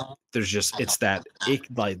 There's just it's that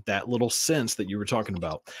like that little sense that you were talking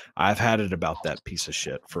about. I've had it about that piece of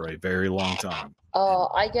shit for a very long time. And Oh,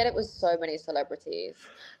 I get it with so many celebrities.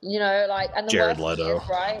 You know, like, and the Jared worst thing is, Leto.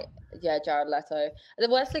 right? Yeah, Jared Leto. And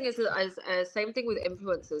the worst thing is, same thing with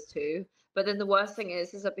influencers too. But then the worst thing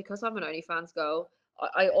is that because I'm an OnlyFans girl,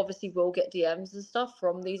 I obviously will get DMs and stuff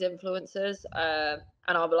from these influencers, and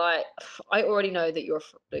I'll be like, I already know that you're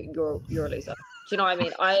a loser. Do you know what I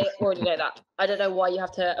mean? I already know that. I don't know why you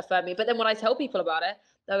have to affirm me. But then when I tell people about it,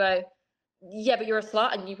 they'll go, yeah, but you're a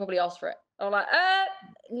slut and you probably asked for it. I'm like,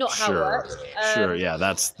 not how it Sure. works. Sure. Yeah.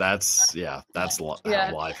 That's yeah. That's how Yeah.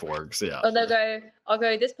 life works. Yeah. And they'll go, I'll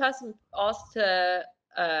go, this person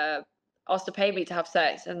uh asked to pay me to have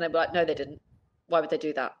sex, and they'll be like, no, they didn't. Why would they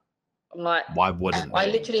do that? I'm like, Why wouldn't I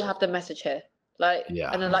they? literally have the message here. Like,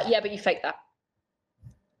 Yeah. and they're like, yeah, but you faked that.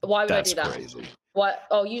 Why would I That's do that? crazy. What?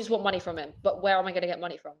 Oh, you just want money from him. But where am I going to get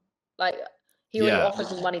money from? Like, he already Yeah.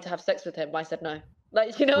 offered me money to have sex with him. I said no.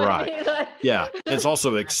 Like, you know what I Right. mean? Like, Yeah. It's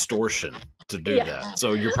also extortion to do yeah. that.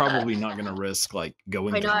 So you're probably not going to risk like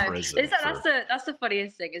going I to know. prison for. That's the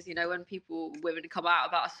funniest thing is, when women come out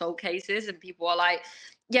about assault cases and people are like,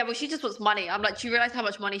 yeah, well, she just wants money. I'm like, do you realize how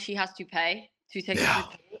much money she has to pay to take it Yeah. to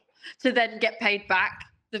court to then get paid back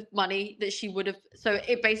the money that she would have? So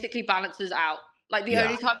it basically balances out. Like the Yeah.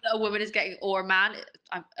 only time that a woman is getting, or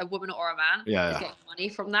a woman or a man is Yeah. getting money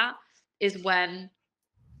from that is when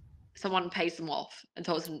someone pays them off and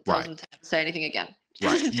tells Right. them to never say anything again.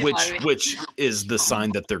 Right. Do you know what I mean? Which is the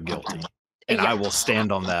sign that they're guilty. And I Yeah, will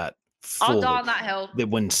stand on that I'll die fully. on that hill. That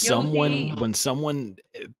Guilty. when someone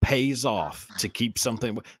pays off to keep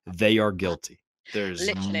something, they are guilty. Literally.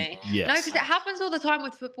 No, because Yes. it happens all the time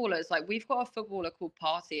with footballers. Like we've got a footballer called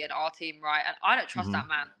Party in our team, right? And I don't trust Mhm. that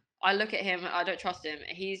man. I look at him, I don't trust him.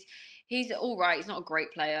 He's all right. He's not a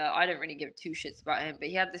great player. I don't really give two shits about him. But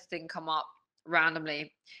he had this thing come up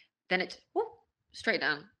randomly. Then it whoop, straight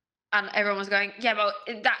down. And everyone was going, yeah, well,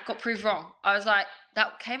 that got proved wrong. I was like,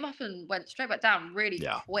 that came up and went straight back down really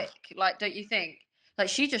Yeah. quick. Like, don't you think? Like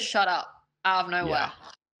she just shut up out of nowhere. Yeah.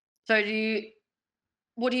 So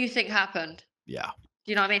what do you think happened? Yeah.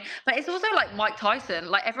 Do you know what I mean? But it's also like Mike Tyson.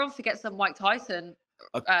 Like everyone forgets that Mike Tyson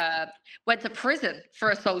O went to prison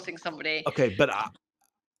for assaulting somebody. Okay, but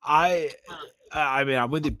I I mean, I'm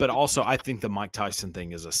with you, but also I think the Mike Tyson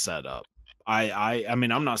thing is a setup. I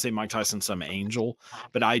mean, I'm not saying Mike Tyson's some angel,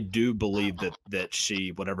 but I do believe that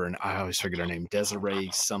she, whatever, and I always forget her name, Desiree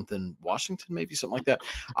something Washington, maybe something like that.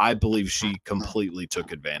 I believe she completely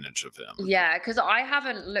took advantage of him. Yeah, because I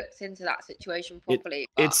haven't looked into that situation It properly.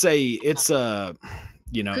 But it's a because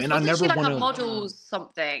and I wasn't never she like want a to. model's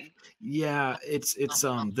something? Yeah, it's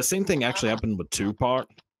the same thing actually happened with Tupac,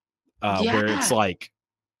 where it's Yeah. like,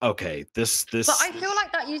 okay, But this I feel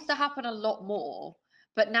like that used to happen a lot more.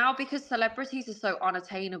 But now because celebrities are so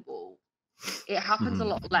unattainable, it happens a Mhm.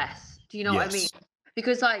 lot less. Do you know what I mean? Yes.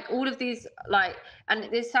 Because like all of these and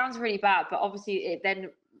this sounds really bad, but obviously it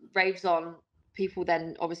then raves on people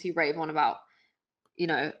then obviously rave on about,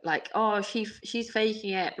 like, oh, she's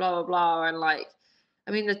faking it, blah blah blah. And like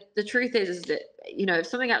I mean the truth is that, if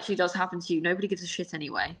something actually does happen to you, nobody gives a shit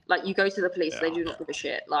anyway. Like you go to the police, they Yeah. do not give a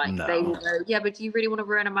shit. Like they No. will go, yeah, but do you really want to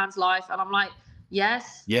ruin a man's life? And I'm like,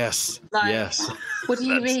 yes. Yes. Like, Yes. what do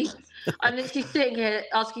you That's mean? I'm literally sitting here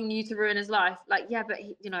asking you to ruin his life. Like, yeah, but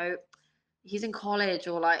he's in college,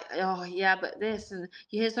 or like, oh yeah, but this, and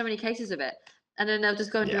you hear so many cases of it, and then they'll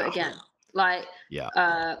just go and do it yeah. again. Like, Yeah.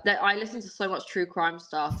 that I listen to so much true crime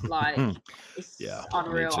stuff. Like, Yeah. it's Me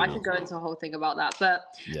unreal. I too. could go into a whole thing about that, but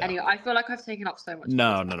Yeah. anyway, I feel like I've taken up so much of your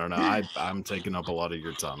No, time. no, no, no. I'm taking up a lot of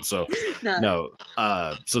your time. So No.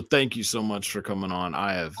 no. So thank you so much for coming on.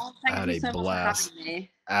 I have Oh, thank had you a so much for blast. having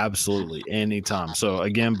me. Absolutely. Anytime. So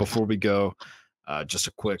again, before we go, just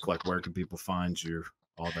a quick like where can people find you?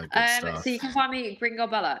 All that good So you stuff. can find me Green Girl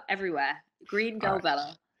Bella everywhere. Green All Girl right.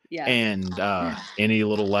 Bella. Yeah. And any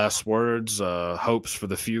little last words, hopes for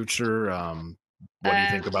the future? What do you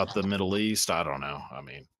think Um, about the Middle East? I don't know. I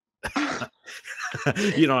mean, um,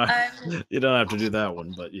 you don't you don't have to do that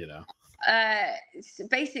one, but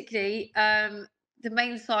basically, the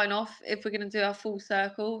main sign off, if we're going to do our full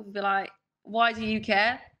circle, would be like, why do you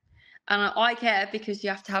care? And I care because you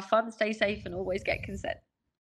have to have fun, stay safe, and always get consent.